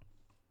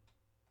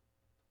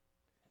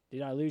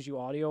 did I lose you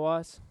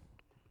audio-wise?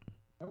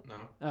 No.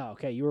 Oh,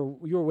 okay. You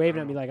were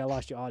waving at me like I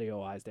lost you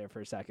audio-wise there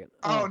for a second.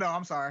 Oh no,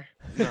 I'm sorry.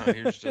 No,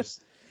 he was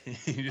just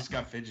you just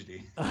got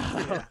fidgety.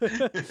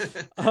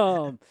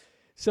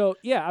 So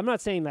yeah, I'm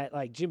not saying that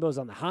like Jimbo's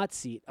on the hot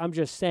seat. I'm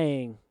just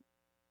saying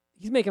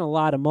he's making a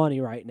lot of money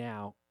right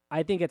now.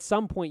 I think at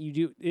some point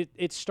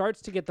it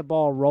starts to get the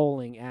ball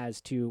rolling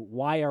as to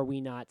why are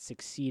we not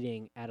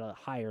succeeding at a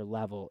higher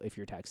level if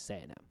you're Texas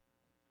A&M.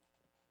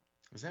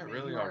 Is that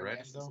really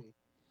already though?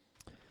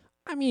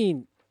 I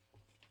mean,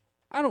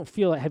 I don't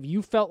feel it. Have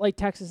you felt like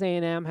Texas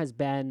A&M has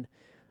been?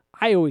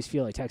 I always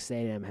feel like Texas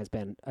A&M has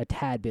been a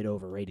tad bit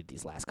overrated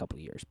these last couple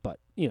of years, but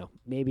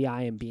maybe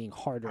I am being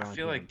harder on. I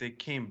feel like they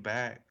came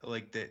back,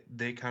 like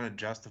they kind of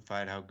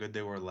justified how good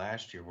they were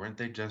last year. Weren't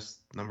they just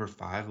number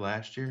 5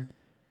 last year?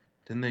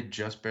 Didn't they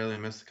just barely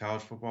miss the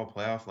college football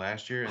playoff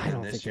last year? And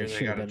then this year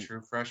they got a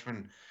true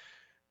freshman.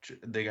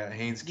 They got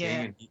Haynes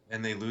King,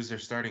 and they lose their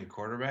starting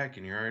quarterback,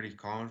 and you're already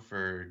calling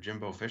for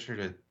Jimbo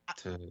Fisher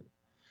to.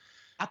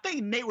 I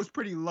think Nate was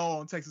pretty low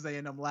on Texas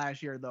A&M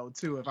last year, though,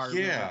 too, if I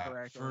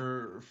remember correctly.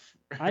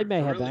 I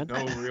may have really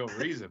been. No real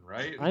reason,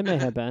 right? I may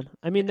have been.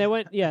 I mean, they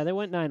went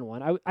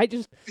 9-1. I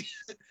just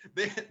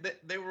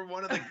they were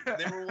one of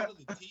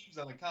the teams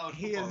on the college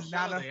he football is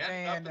not show. a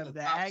fan of the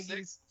Aggies.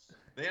 6.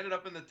 They ended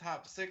up in the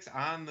top 6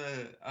 on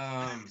the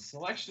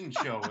selection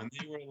show, and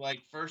they were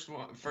like first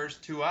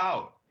 2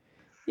 out.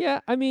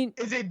 Yeah, I mean,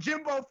 is it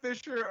Jimbo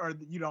Fisher or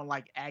you don't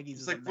like Aggies?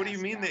 It's like, what do you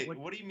mean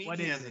what do you mean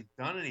he hasn't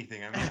done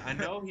anything? I mean, I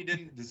know he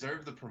didn't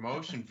deserve the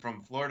promotion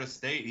from Florida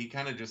State. He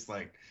kind of just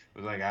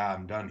was like,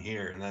 I'm done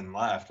here, and then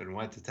left and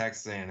went to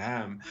Texas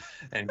A&M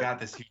and got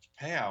this huge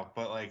payout.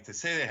 But like to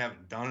say they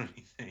haven't done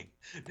anything,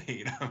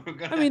 they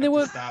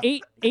went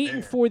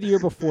 8-4 the year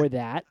before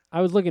that. I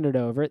was looking it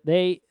over.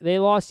 They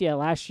lost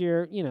last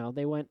year.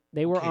 They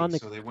were on the.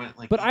 So they went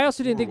like. But I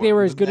also didn't think they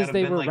were as good as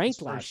they were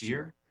ranked last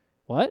year.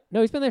 What?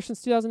 No, he's been there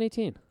since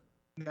 2018.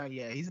 No,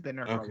 yeah, he's been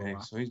there for a while. Okay,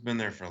 so he's been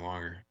there for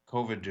longer.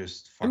 COVID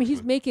just. I mean,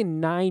 he's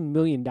making $9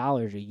 million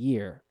a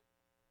year,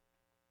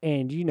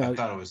 and I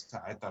thought it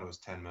was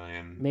 10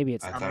 million. Maybe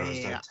it's. I thought it was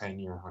a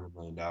 10-year, $100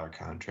 million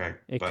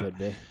contract. It could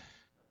be.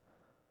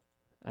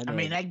 I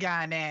mean, that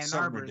guy in Ann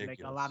Arbor is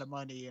making a lot of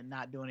money and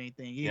not doing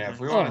anything either. Yeah, if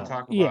we want to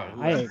talk about. Yeah,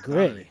 I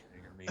agree.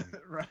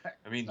 Right.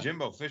 I mean,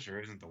 Jimbo Fisher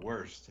isn't the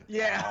worst.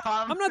 Yeah,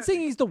 I'm not saying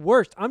he's the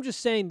worst. I'm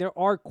just saying there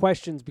are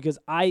questions because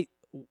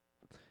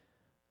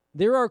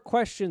there are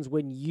questions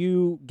when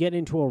you get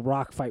into a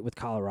rock fight with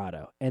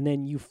Colorado and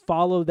then you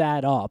follow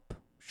that up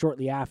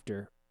shortly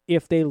after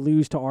if they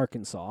lose to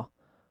Arkansas.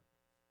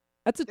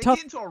 They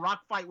get into a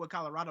rock fight with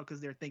Colorado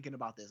because they're thinking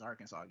about this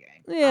Arkansas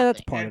game. Yeah,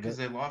 that's part of it. Because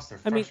they lost their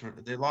freshman.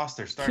 They lost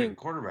their starting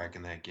quarterback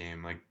in that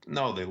game. Like,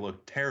 no, they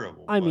looked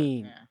terrible. I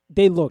mean,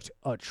 they looked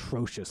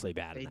atrociously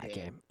bad in that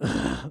game.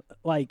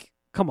 Like,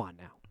 come on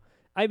now.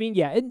 I mean,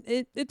 yeah,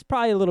 it's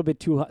probably a little bit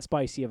too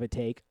spicy of a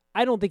take.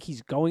 I don't think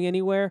he's going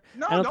anywhere.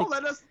 No, don't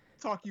let us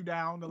talk you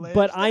down the ledge.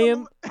 But I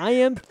think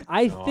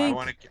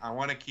I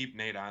want to keep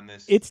Nate on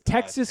this. It's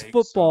Texas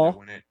football.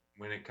 So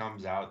when it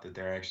comes out that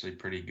they're actually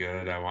pretty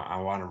good, I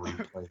want to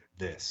replay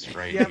this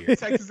right here. Yeah,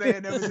 Texas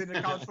A&M is in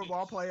the college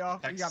football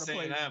playoff. You got to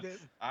play this.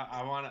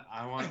 I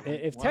want.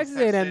 If Texas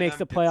A&M makes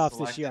the playoffs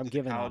this year, I'm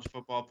giving college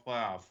football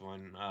playoff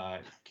when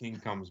King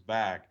comes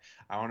back.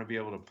 I want to be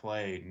able to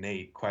play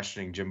Nate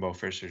questioning Jimbo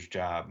Fisher's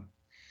job.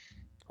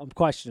 I'm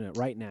questioning it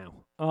right now.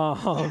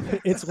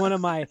 It's one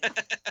of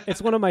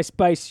my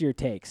spicier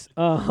takes.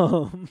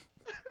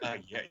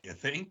 Yeah, you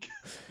think?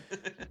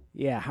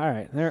 Yeah, all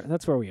right.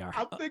 That's where we are.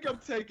 I think I'm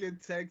taking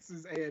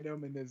Texas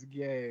A&M in this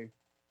game.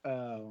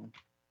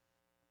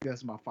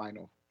 That's my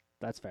final.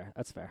 That's fair.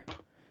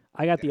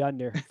 I got the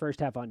under,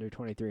 first half under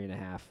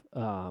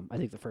 23.5. I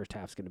think the first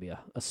half's going to be a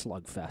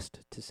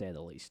slugfest, to say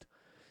the least.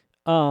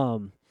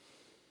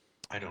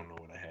 I don't know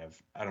what I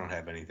have. I don't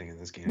have anything in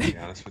this game, to be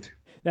honest with you.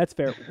 That's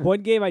fair.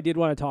 One game I did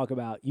want to talk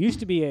about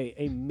used to be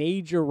a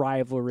major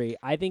rivalry.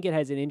 I think it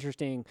has an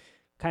interesting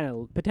kind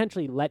of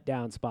potentially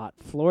letdown spot.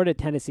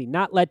 Florida-Tennessee,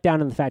 not let down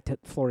in the fact that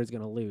Florida's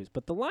going to lose,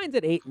 but the line's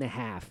at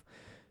 8.5.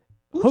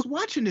 Who's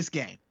watching this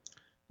game?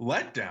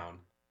 Letdown?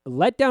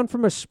 Letdown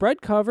from a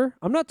spread cover.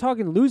 I'm not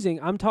talking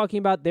losing. I'm talking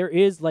about there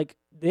is like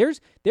there's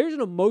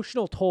an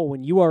emotional toll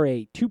when you are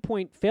a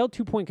failed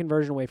 2-point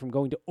conversion away from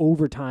going to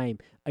overtime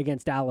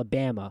against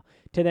Alabama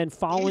to then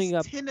following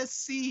up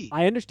Tennessee.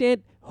 I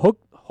understand. Hold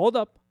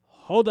up.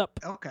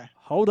 Okay.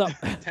 Hold up.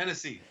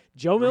 Tennessee.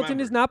 Joe Milton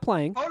is not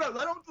playing. Hold up.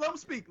 Let him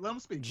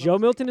speak. Joe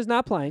Milton is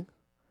not playing.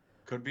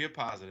 Could be a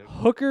positive.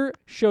 Hooker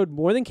showed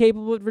more than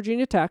capable at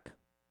Virginia Tech.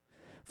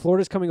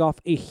 Florida's coming off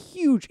a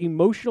huge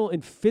emotional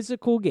and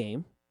physical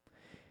game.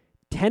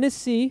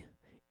 Tennessee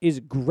is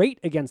great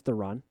against the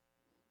run.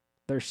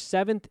 They're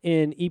 7th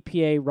in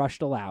EPA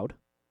rushed allowed.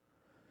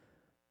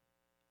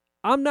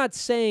 I'm not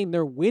saying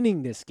they're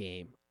winning this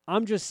game.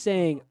 I'm just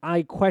saying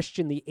I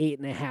question the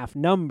 8.5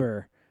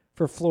 number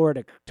for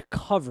Florida to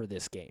cover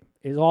this game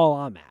is all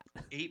I'm at.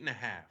 8.5.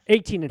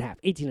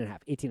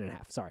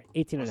 18.5. Sorry,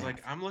 18.5. I was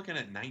like, I'm looking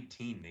at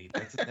 19, Nate.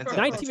 That's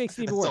 19 makes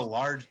it even worse. That's a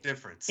large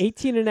difference.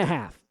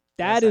 18.5.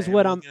 That Yes, is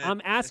what I'm looking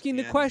at asking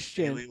the ESPN's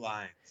question. daily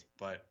lines,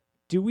 but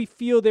Do we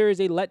feel there is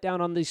a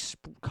letdown on the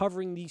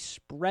covering the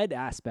spread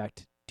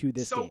aspect to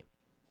this game?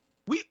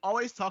 We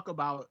always talk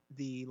about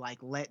the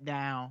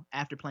letdown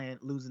after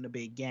losing a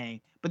big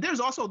game, but there's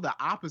also the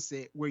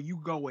opposite where you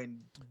go and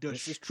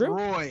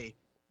destroy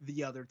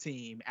the other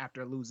team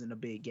after losing a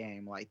big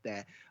game like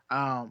that.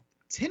 I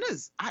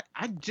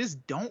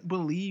just don't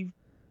believe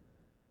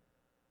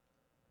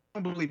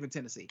in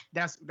Tennessee.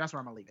 That's where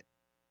I'm gonna leave it.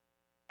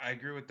 I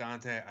agree with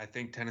Dante. I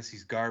think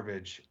Tennessee's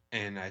garbage,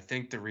 and I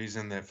think the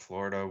reason that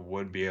Florida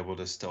would be able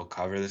to still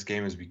cover this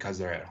game is because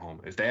they're at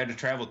home. If they had to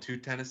travel to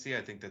Tennessee,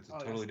 I think that's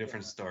a totally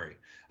different story.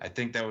 I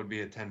think that would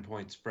be a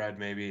 10-point spread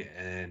maybe,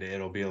 and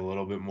it'll be a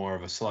little bit more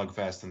of a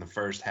slugfest in the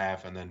first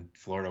half, and then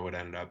Florida would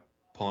end up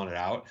pulling it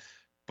out.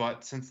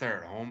 But since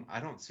they're at home, I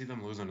don't see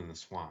them losing in the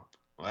swamp.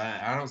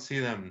 I don't see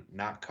them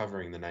not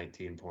covering the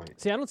 19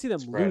 points. See, I don't see them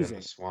spread losing.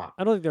 in the swamp.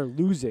 I don't think they're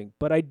losing,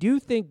 but I do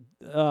think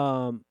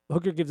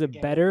Hooker gives a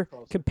better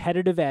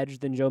competitive edge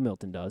than Joe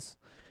Milton does.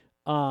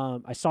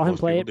 I saw him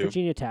play at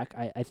Virginia Tech.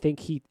 I think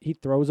he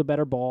throws a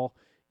better ball.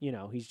 You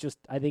know,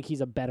 I think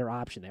he's a better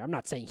option there. I'm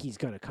not saying he's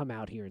going to come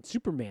out here and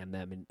Superman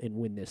them and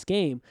win this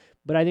game,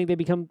 but I think they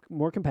become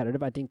more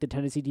competitive. I think the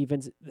Tennessee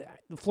defense,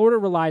 Florida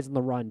relies on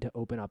the run to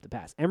open up the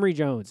pass. Emory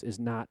Jones is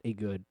not a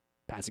good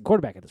passing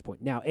quarterback at this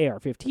point. Now,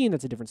 AR-15,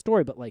 that's a different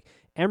story, but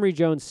Emory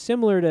Jones,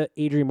 similar to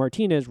Adrian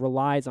Martinez,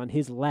 relies on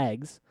his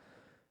legs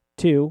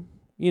to,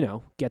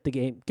 get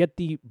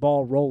the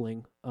ball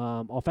rolling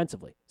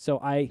offensively.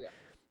 So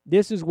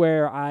this is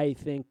where I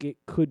think it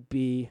could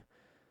be.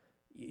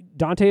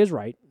 Dante is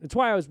right. That's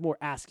why I was more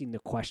asking the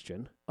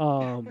question.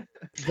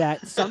 That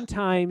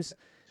sometimes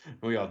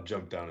we all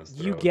jump down his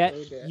throat.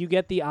 You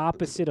get the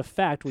opposite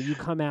effect where you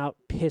come out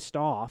pissed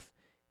off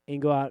and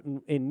go out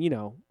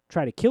and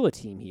try to kill a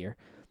team here.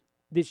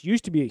 This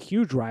used to be a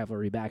huge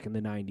rivalry back in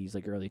the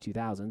 90s, early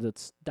 2000s.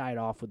 It's died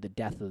off with the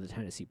death of the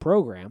Tennessee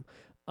program.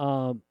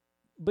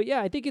 But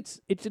yeah, I think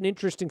it's an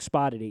interesting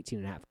spot at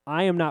 18.5.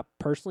 I am not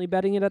personally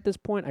betting it at this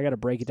point. I got to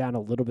break it down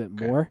a little bit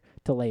more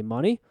to lay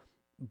money,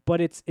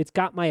 but it's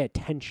got my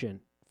attention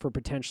for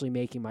potentially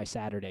making my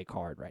Saturday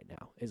card right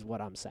now is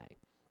what I'm saying.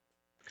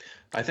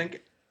 I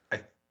think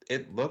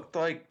it looked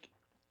like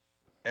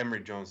Emory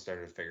Jones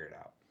started to figure it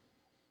out.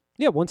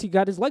 Yeah, once he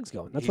got his legs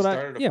going.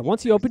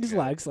 Once he opened his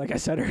legs, like I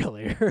said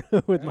earlier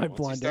with my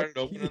blunder. He started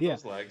opening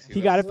those legs.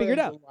 He got it figured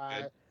out.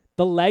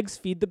 The legs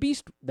feed the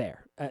beast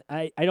there.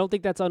 I don't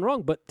think that's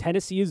unwrong, but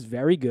Tennessee is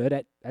very good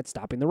at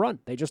stopping the run.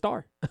 They just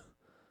are.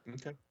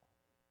 Okay.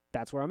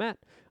 That's where I'm at.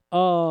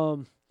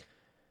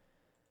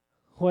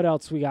 What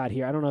else we got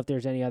here? I don't know if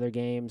there's any other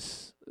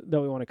games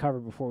that we want to cover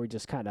before we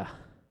just kind of...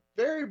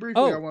 Very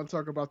briefly, I want to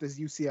talk about this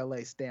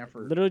UCLA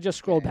Stanford. Literally just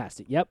scroll past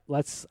it. Yep.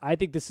 I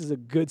think this is a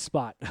good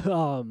spot.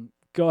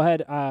 Go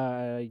ahead.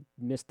 I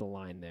missed the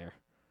line there.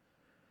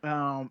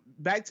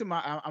 Back to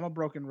I'm a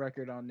broken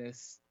record on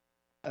this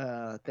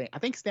thing. I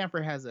think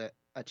Stanford has a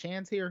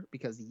chance here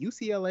because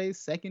UCLA's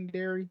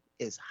secondary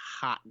is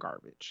hot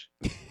garbage.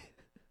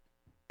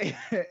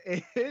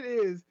 It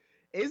is.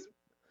 It's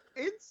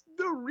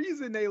the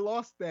reason they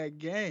lost that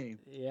game.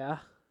 Yeah.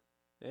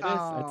 It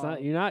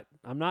is.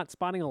 I'm not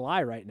spotting a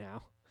lie right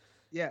now.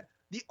 Yeah.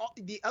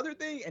 The other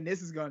thing, and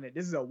this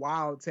is a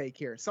wild take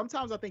here.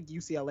 Sometimes I think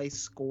UCLA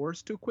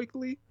scores too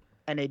quickly,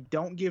 and they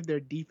don't give their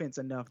defense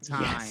enough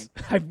time.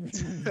 Yes,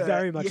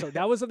 very much so.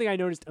 That was something I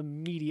noticed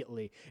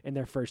immediately in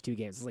their first two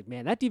games. It's like,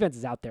 man, that defense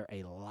is out there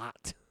a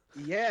lot.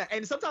 Yeah,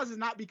 and sometimes it's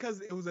not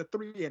because it was a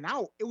 3 and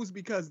out. It was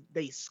because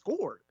they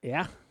scored.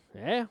 Yeah.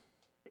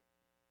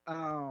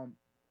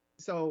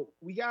 So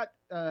we got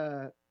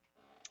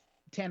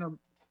Tanner.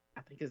 I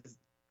think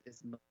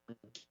it's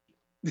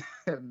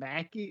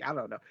Mackey. I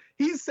don't know.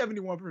 He's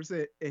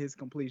 71% in his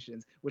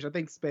completions, which I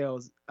think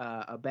spells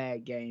a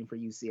bad game for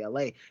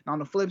UCLA. Now on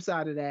the flip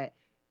side of that,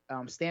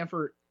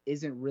 Stanford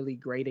isn't really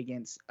great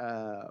against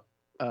the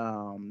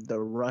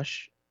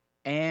rush,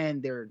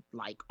 and they're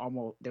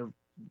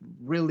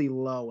really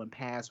low in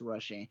pass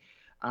rushing,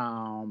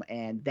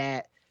 and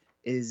that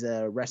is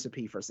a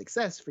recipe for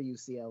success for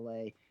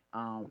UCLA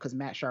because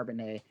Matt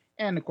Charbonnet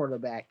and the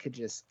quarterback could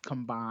just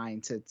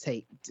combine to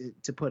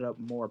put up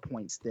more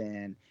points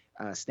than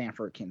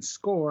Stanford can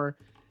score.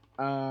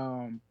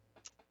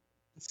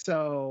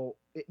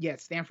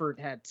 Stanford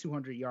had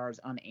 200 yards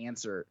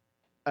unanswered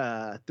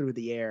through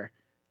the air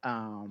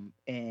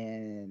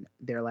in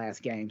their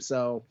last game.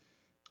 So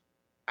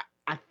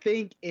I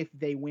think if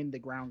they win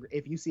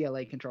if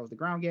UCLA controls the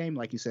ground game,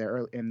 like you said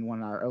in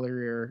one of our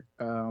earlier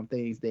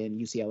things, then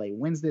UCLA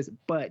wins this.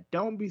 But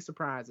don't be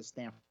surprised if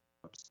Stanford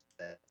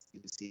upsets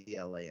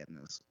UCLA in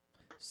this.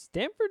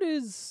 Stanford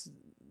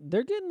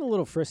they're getting a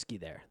little frisky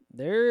there.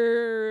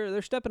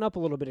 They're stepping up a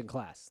little bit in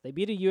class. They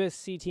beat a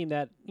USC team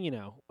that,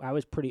 I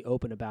was pretty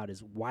open about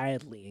is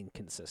wildly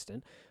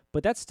inconsistent,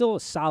 but that's still a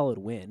solid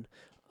win.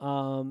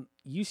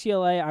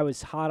 UCLA, I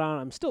was hot on.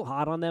 I'm still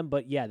hot on them,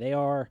 but yeah,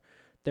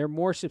 they're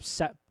more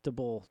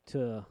susceptible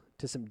to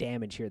some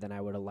damage here than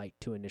I would have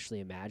liked to initially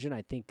imagine.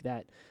 I think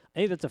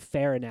that's a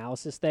fair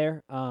analysis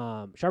there.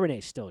 Charbonnet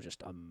is still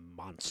just a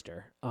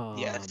monster.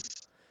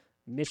 Yes.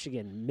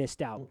 Michigan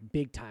missed out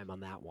big time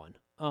on that one.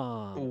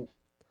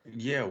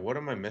 Yeah, what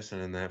am I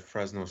missing in that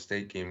Fresno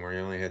State game where he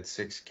only had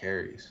 6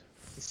 carries?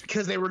 It's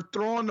because they were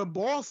throwing the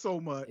ball so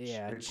much.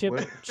 Yeah,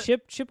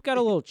 Chip got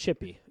a little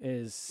chippy.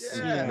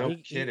 No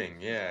kidding.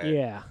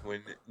 Yeah.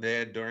 When they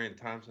had Dorian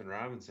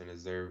Thompson-Robinson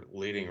as their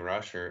leading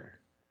rusher.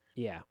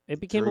 Yeah, it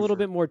became a little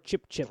bit more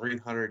chip.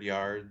 300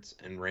 yards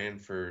and ran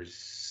for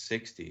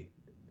 60.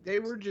 They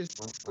were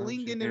just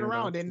slinging it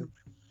around, and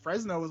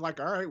Fresno was like,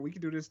 all right, we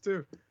can do this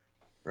too.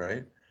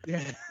 Right?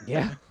 Yeah.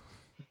 Yeah.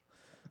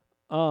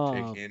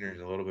 Jake Haener's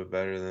a little bit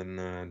better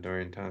than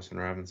Dorian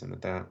Thompson-Robinson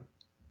at that.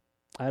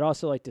 I'd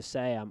also like to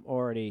say I'm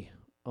already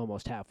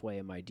almost halfway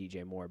in my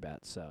DJ Moore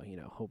bet, so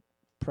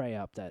pray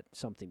up that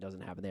something doesn't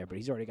happen there. But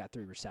he's already got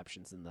 3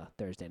 receptions in the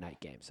Thursday night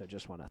game, so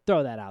just want to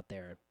throw that out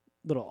there,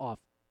 a little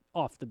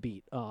off the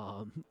beat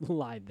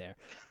line there.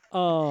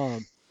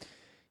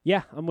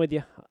 Yeah, I'm with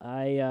you.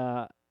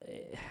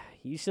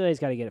 UCLA's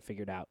got to get it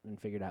figured out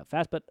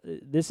fast. But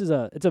that's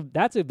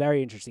a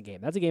very interesting game.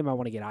 That's a game I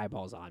want to get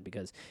eyeballs on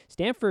because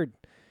Stanford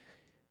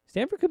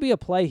could be a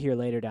play here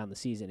later down the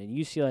season, and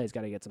UCLA's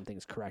got to get some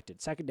things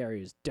corrected.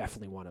 Secondary is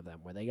definitely one of them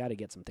where they got to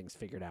get some things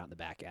figured out in the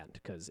back end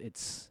because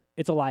it's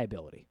a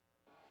liability.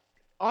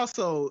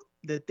 Also,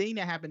 the thing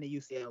that happened to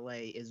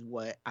UCLA is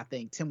what I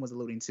think Tim was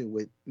alluding to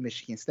with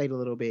Michigan State a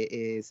little bit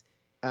is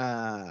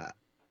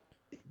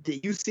the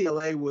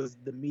UCLA was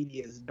the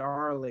media's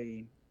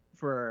darling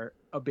for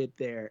a bit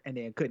there and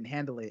then couldn't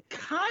handle it.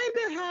 Kind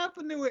of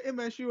happening with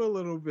MSU a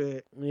little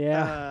bit.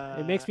 Yeah,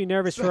 it makes me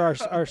nervous for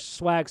our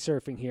swag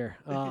surfing here.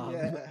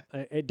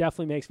 It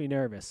definitely makes me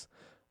nervous.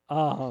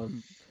 Do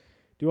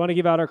you want to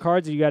give out our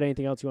cards, or you got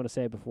anything else you want to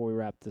say before we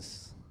wrap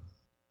this?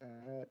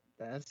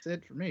 That's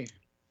it for me.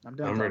 I'm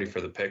ready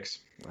for the picks.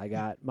 I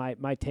got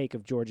my take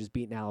of Georgia's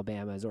beating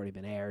Alabama has already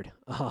been aired.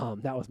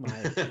 That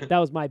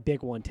was my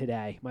big one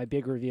today. My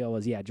big reveal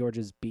was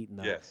Georgia's beating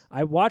them. Yes.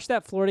 I watched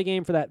that Florida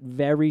game for that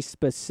very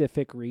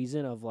specific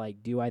reason of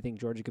do I think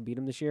Georgia could beat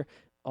them this year?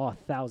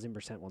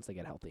 1,000% once they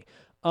get healthy.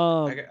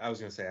 I was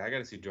gonna say I got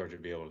to see Georgia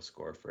be able to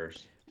score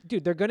first.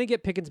 Dude, they're gonna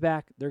get Pickens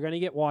back. They're gonna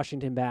get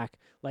Washington back.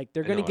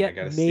 They're gonna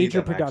get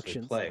major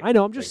productions. I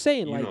know. I'm just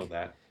saying. You know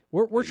that.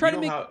 We're trying to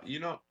make.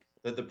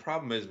 That the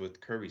problem is with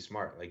Kirby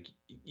Smart,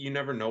 you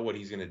never know what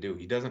he's going to do.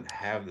 He doesn't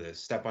have the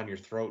step on your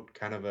throat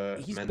kind of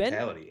a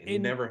mentality, and he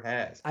never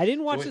has. I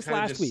didn't watch this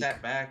last week.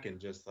 Sat back and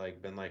just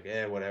been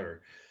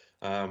whatever.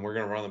 We're going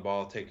to run the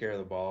ball, take care of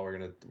the ball.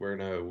 We're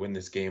gonna win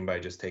this game by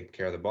just taking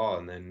care of the ball,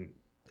 and then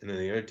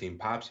the other team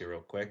pops you real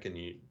quick, and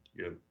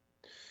you're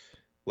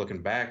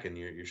looking back, and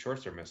your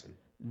shorts are missing.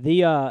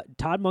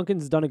 Todd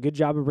Monken's done a good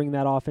job of bringing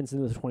that offense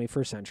into the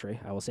 21st century.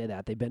 I will say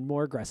that they've been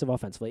more aggressive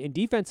offensively and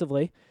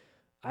defensively.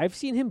 I've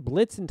seen him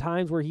blitz in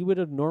times where he would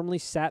have normally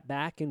sat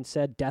back and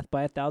said death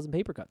by 1,000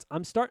 paper cuts.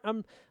 I'm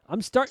starting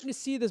to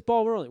see this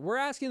ball rolling. We're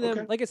asking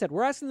them, like I said,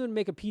 to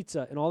make a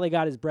pizza, and all they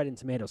got is bread and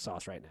tomato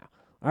sauce right now.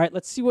 All right,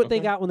 let's see what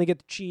they got when they get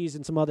the cheese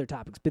and some other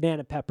topics: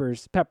 banana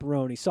peppers,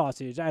 pepperoni,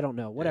 sausage. I don't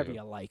know, whatever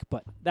you like,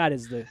 but that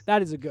is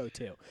a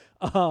go-to.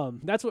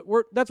 That's what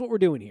we're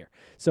doing here.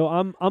 So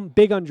I'm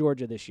big on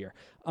Georgia this year.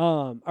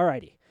 All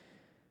righty.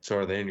 So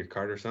are they in your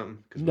card or something?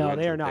 No,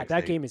 they are not.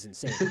 That game is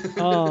insane.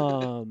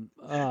 No.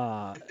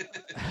 On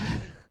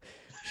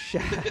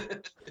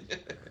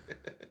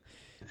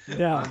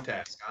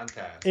task.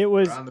 It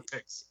was on the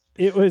picks.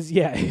 It was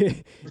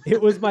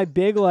it was my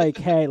big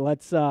hey,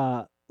 let's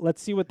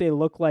see what they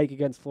look like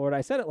against Florida.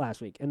 I said it last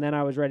week, and then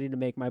I was ready to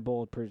make my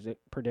bold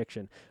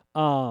prediction.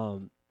 A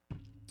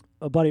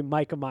buddy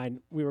Mike of mine,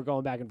 we were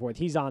going back and forth.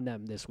 He's on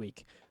them this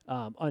week.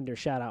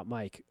 Shout out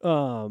Mike.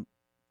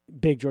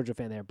 Big Georgia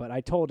fan there, but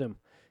I told him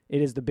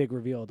it is the big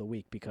reveal of the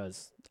week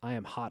because I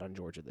am hot on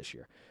Georgia this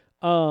year.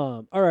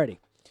 Alrighty.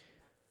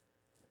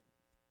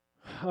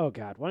 Oh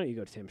God, why don't you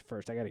go to Tim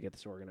first? I got to get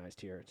this organized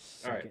here.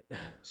 All right.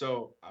 Second.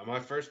 So my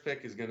first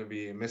pick is going to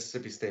be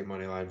Mississippi State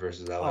money line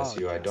versus Oh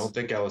LSU. I yes. don't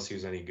think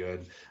LSU's any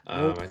good.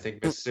 Nope. I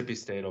think Mississippi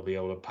State will be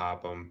able to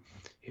pop them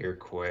here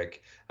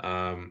quick.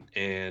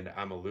 And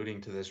I'm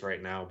alluding to this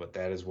right now, but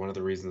that is one of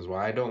the reasons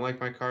why I don't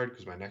like my card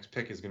because my next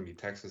pick is going to be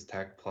Texas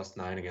Tech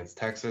 +9 against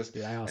Texas.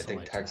 Dude, I also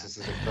think liked Texas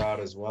that. is a fraud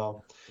as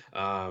well.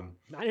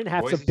 9.5's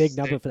a Boise big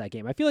number State- for that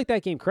game. I feel like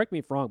that game. Correct me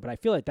if wrong, but I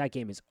feel like that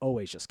game is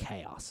always just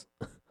chaos.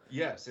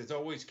 Yes, it's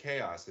always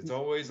chaos. It's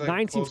always like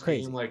 9 a seems close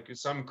crazy. game, like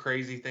some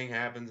crazy thing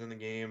happens in the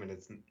game,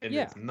 and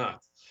Yeah. it's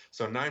nuts.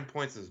 So 9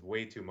 points is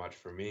way too much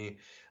for me.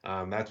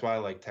 That's why I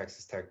like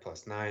Texas Tech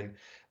 +9.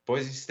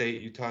 Boise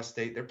State, Utah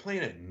State, they're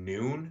playing at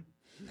noon.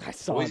 I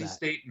saw Boise that.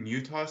 State and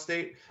Utah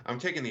State, I'm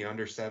taking the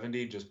under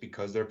 70 just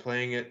because they're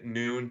playing at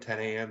noon, 10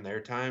 a.m. their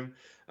time.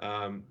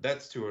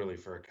 That's too early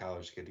for a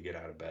college kid to get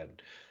out of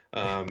bed.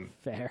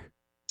 Fair.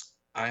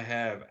 I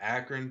have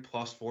Akron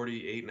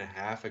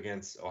 +48.5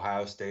 against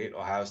Ohio State.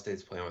 Ohio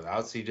State's playing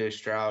without CJ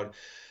Stroud.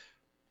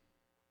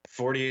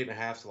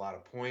 48.5 is a lot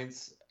of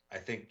points. I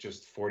think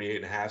just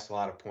 48.5 is a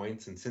lot of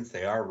points. And since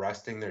they are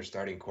resting their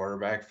starting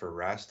quarterback for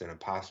rest and a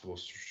possible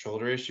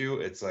shoulder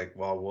issue, it's like,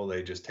 well, will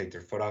they just take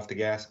their foot off the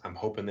gas? I'm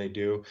hoping they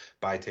do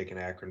by taking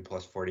Akron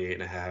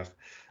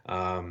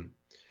 +48.5.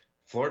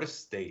 Florida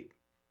State.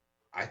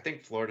 I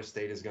think Florida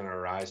State is going to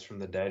rise from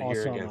the dead Also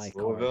here on my against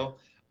card. Louisville.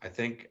 I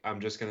think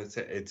I'm just going to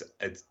say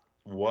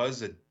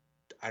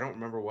I don't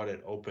remember what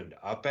it opened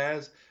up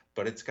as,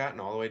 but it's gotten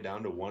all the way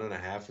down to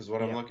 1.5 is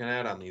what I'm Yep. looking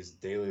at on these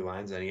daily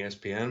lines on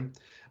ESPN.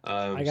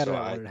 I got so it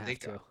at I 1.5 think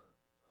too.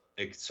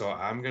 so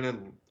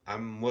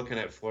I'm looking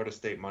at Florida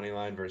State money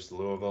line versus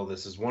Louisville.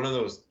 This is one of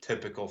those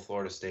typical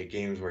Florida State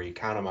games where you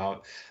count them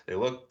out. They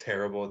look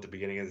terrible at the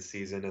beginning of the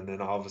season, and then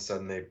all of a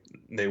sudden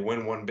they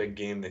win one big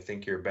game. They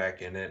think you're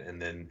back in it,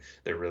 and then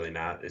they're really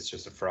not. It's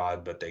just a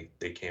fraud. But they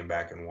came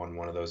back and won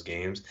one of those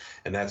games,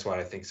 and that's what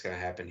I think is going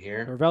to happen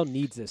here. Norvell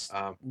needs this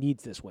Um,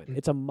 win.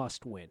 It's a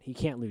must win. He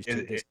can't lose to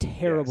this It-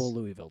 terrible yes.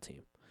 Louisville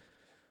team.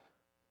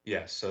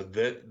 Yes. So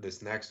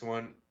this next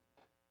one,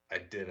 I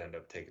did end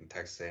up taking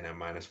Texas A&M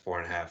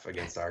 -4.5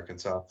 against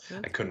Arkansas.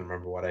 I couldn't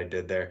remember what I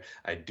did there.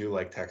 I do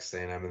like Texas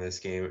A&M in this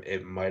game.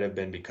 It might have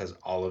been because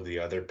all of the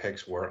other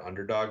picks were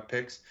underdog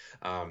picks.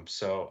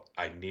 So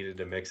I needed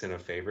to mix in a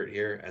favorite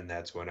here, and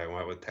that's when I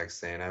went with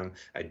Texas A&M.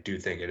 I do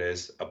think it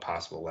is a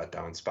possible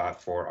letdown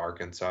spot for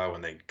Arkansas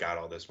when they got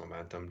all this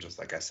momentum. Just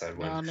like I said,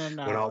 when all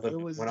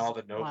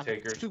the note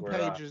takers 2 were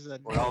pages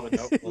when all the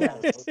note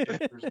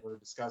takers were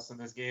discussing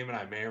this game, and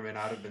I may or may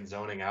not have been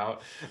zoning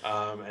out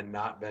and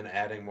not been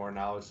adding more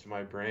knowledge to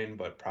my brain,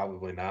 but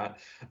probably not.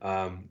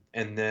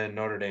 And then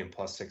Notre Dame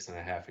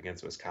 +6.5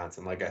 against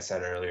Wisconsin. Like I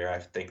said earlier, I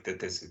think that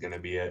this is going to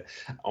be it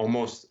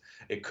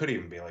could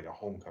even be like a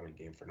homecoming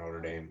game for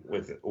Notre Dame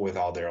with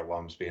all their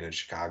alums being in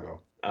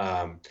Chicago.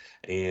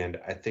 And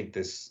I think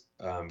this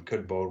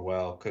could bode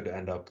well, could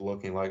end up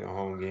looking like a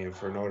home game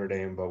for Notre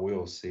Dame, but we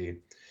will see.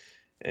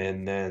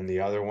 And then the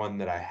other one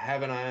that I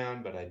have an eye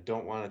on, but I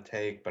don't want to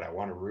take, but I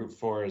want to root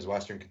for is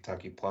Western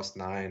Kentucky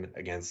 +9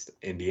 against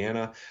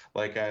Indiana.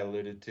 Like I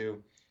alluded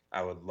to,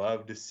 I would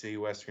love to see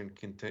Western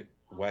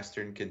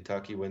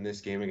Kentucky win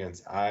this game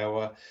against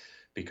Iowa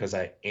because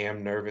I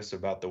am nervous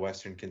about the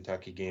Western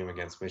Kentucky game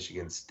against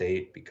Michigan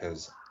State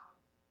because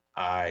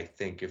I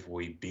think if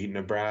we beat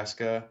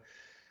Nebraska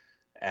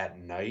at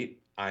night,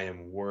 I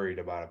am worried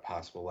about a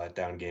possible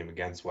letdown game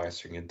against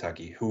Western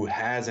Kentucky, who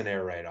has an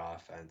air raid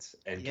offense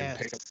and can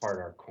pick apart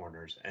our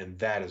corners. And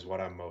that is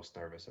what I'm most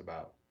nervous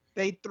about.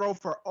 They throw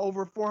for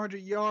over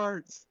 400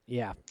 yards.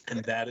 Yeah.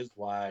 And that is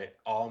why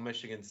all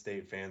Michigan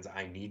State fans,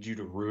 I need you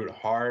to root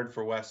hard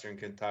for Western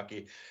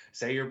Kentucky.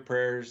 Say your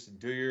prayers,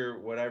 do your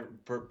whatever,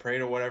 pray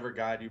to whatever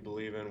God you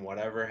believe in,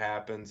 whatever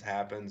happens.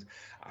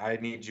 I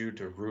need you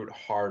to root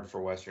hard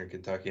for Western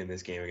Kentucky in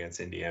this game against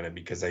Indiana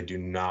because I do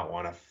not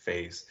want to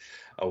face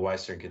a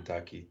Western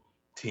Kentucky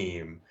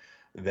team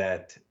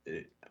that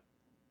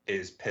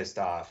is pissed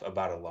off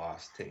about a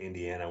loss to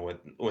Indiana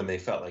when they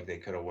felt like they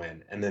could have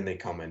won, and then they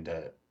come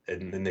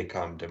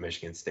to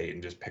Michigan State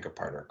and just pick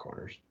apart our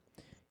corners.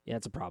 Yeah,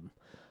 it's a problem.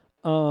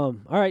 All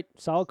right,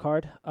 solid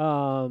card.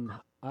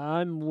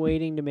 I'm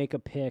waiting to make a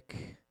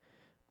pick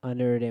on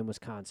Notre Dame,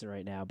 Wisconsin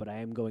right now, but I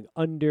am going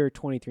under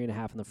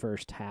 23.5 in the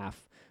first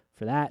half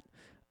for that.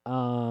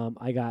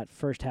 I got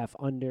first half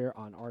under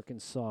on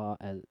Arkansas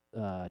as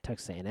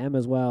Texas A&M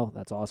as well.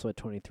 That's also at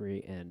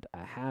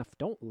 23.5.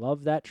 Don't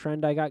love that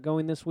trend I got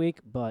going this week,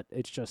 but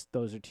it's just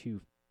those are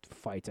two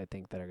fights I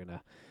think that are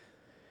gonna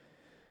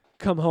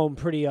come home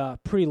pretty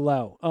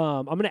low.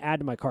 I'm gonna add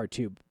to my card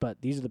too,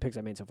 but these are the picks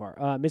I made so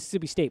far.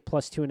 Mississippi State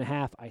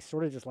 +2.5. I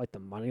sort of just like the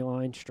money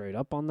line straight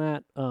up on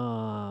that.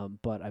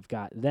 But I've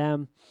got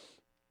them.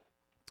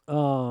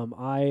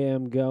 I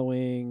am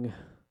going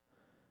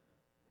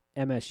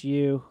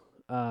MSU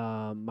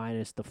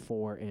minus the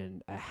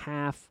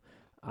 4.5.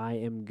 I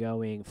am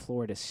going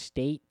Florida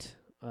State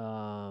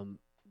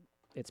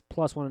It's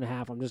plus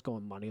 1.5. I'm just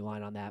going money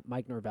line on that.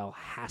 Mike Norvell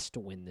has to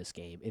win this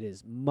game. It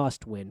is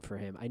must win for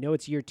him. I know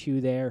it's year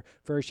 2 there.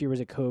 First year was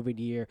a COVID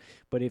year.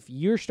 But if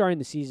you're starting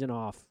the season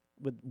off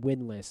with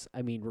winless,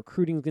 I mean,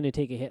 recruiting is going to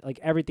take a hit. Like,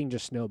 everything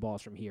just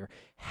snowballs from here.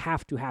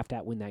 Have to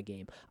win that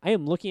game. I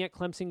am looking at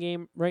Clemson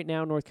game right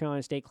now, North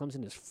Carolina State.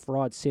 Clemson is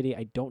Fraud City.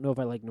 I don't know if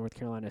I like North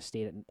Carolina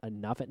State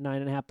enough at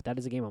 9.5, but that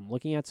is a game I'm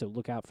looking at, so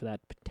look out for that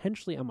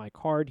potentially on my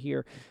card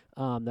here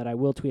that I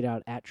will tweet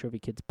out at Trophy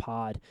Kids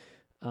Pod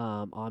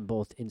on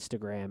both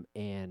Instagram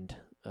and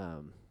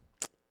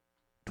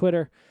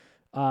Twitter.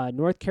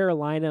 North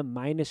Carolina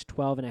minus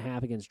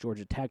 12.5 against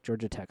Georgia Tech.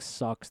 Georgia Tech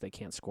sucks. They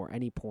can't score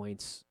any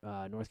points.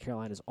 North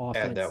Carolina's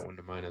offense. Add that one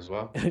to mine as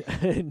well.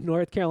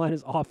 North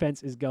Carolina's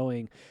offense is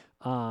going,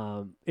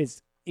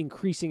 is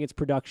increasing its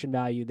production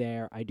value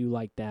there. I do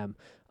like them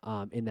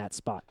in that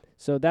spot.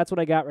 So that's what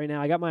I got right now.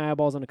 I got my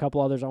eyeballs on a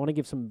couple others. I want to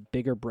give some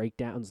bigger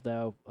breakdowns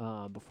though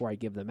before I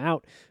give them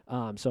out.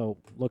 So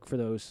look for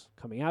those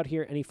coming out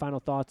here. Any final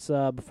thoughts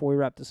before we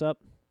wrap this up?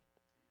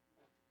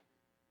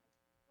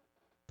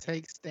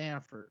 Take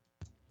Stanford.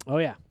 Oh,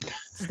 yeah.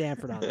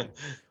 Stanford on there.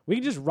 We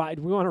can just ride.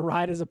 We want to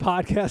ride as a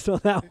podcast on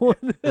that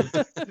one.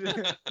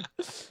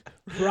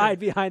 Ride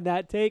behind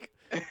that take.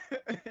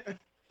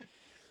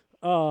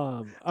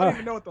 I don't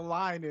even know what the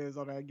line is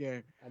on that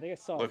game. I think I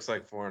saw. Looks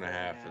like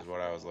 4.5 is what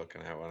I was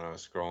looking at when I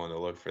was scrolling to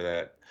look for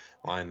that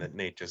line that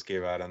Nate just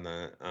gave out on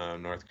the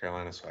North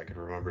Carolina, so I could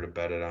remember to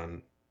bet it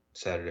on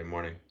Saturday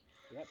morning.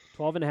 Yep,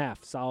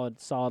 12.5.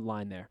 Solid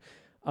line there.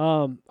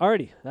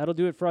 Alrighty, that'll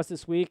do it for us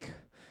this week.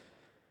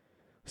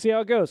 See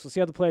how it goes. We'll see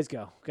how the plays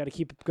go. Got to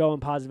keep it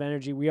going, positive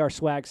energy. We are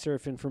swag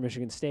surfing for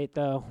Michigan State,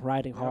 though.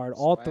 Riding hard.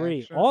 All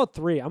three.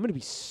 I'm going to be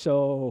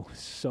so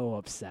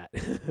upset.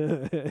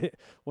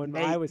 When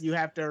Nate, you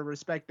have to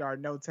respect our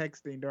no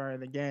texting during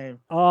the game.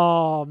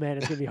 Oh, man,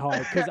 it's going to be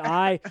hard. Because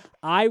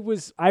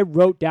I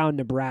wrote down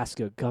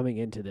Nebraska coming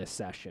into this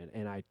session,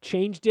 and I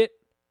changed it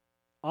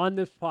on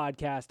this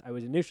podcast. I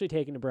was initially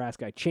taking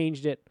Nebraska. I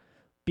changed it.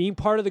 Being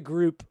part of the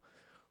group,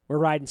 we're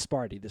riding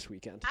Sparty this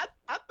weekend.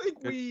 I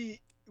think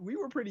we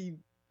were pretty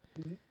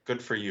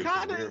good for you. We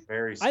were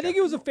very skeptical. I think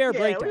it was a fair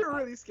breakdown. We were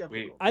really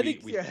skeptical. I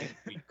think we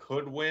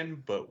could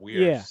win, but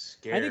we are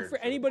scared. I think for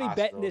anybody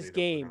betting this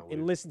game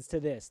and listens to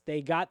this,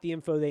 they got the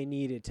info they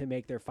needed to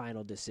make their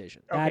final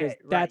decision.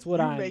 That's what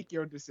I make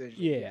your decision.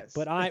 Yeah, yes.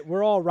 But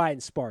we're all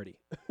riding Sparty.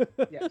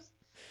 Yes.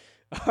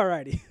 All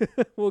righty.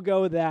 We'll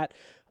go with that.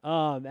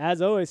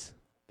 As always,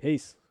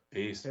 peace.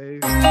 Peace.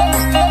 Peace.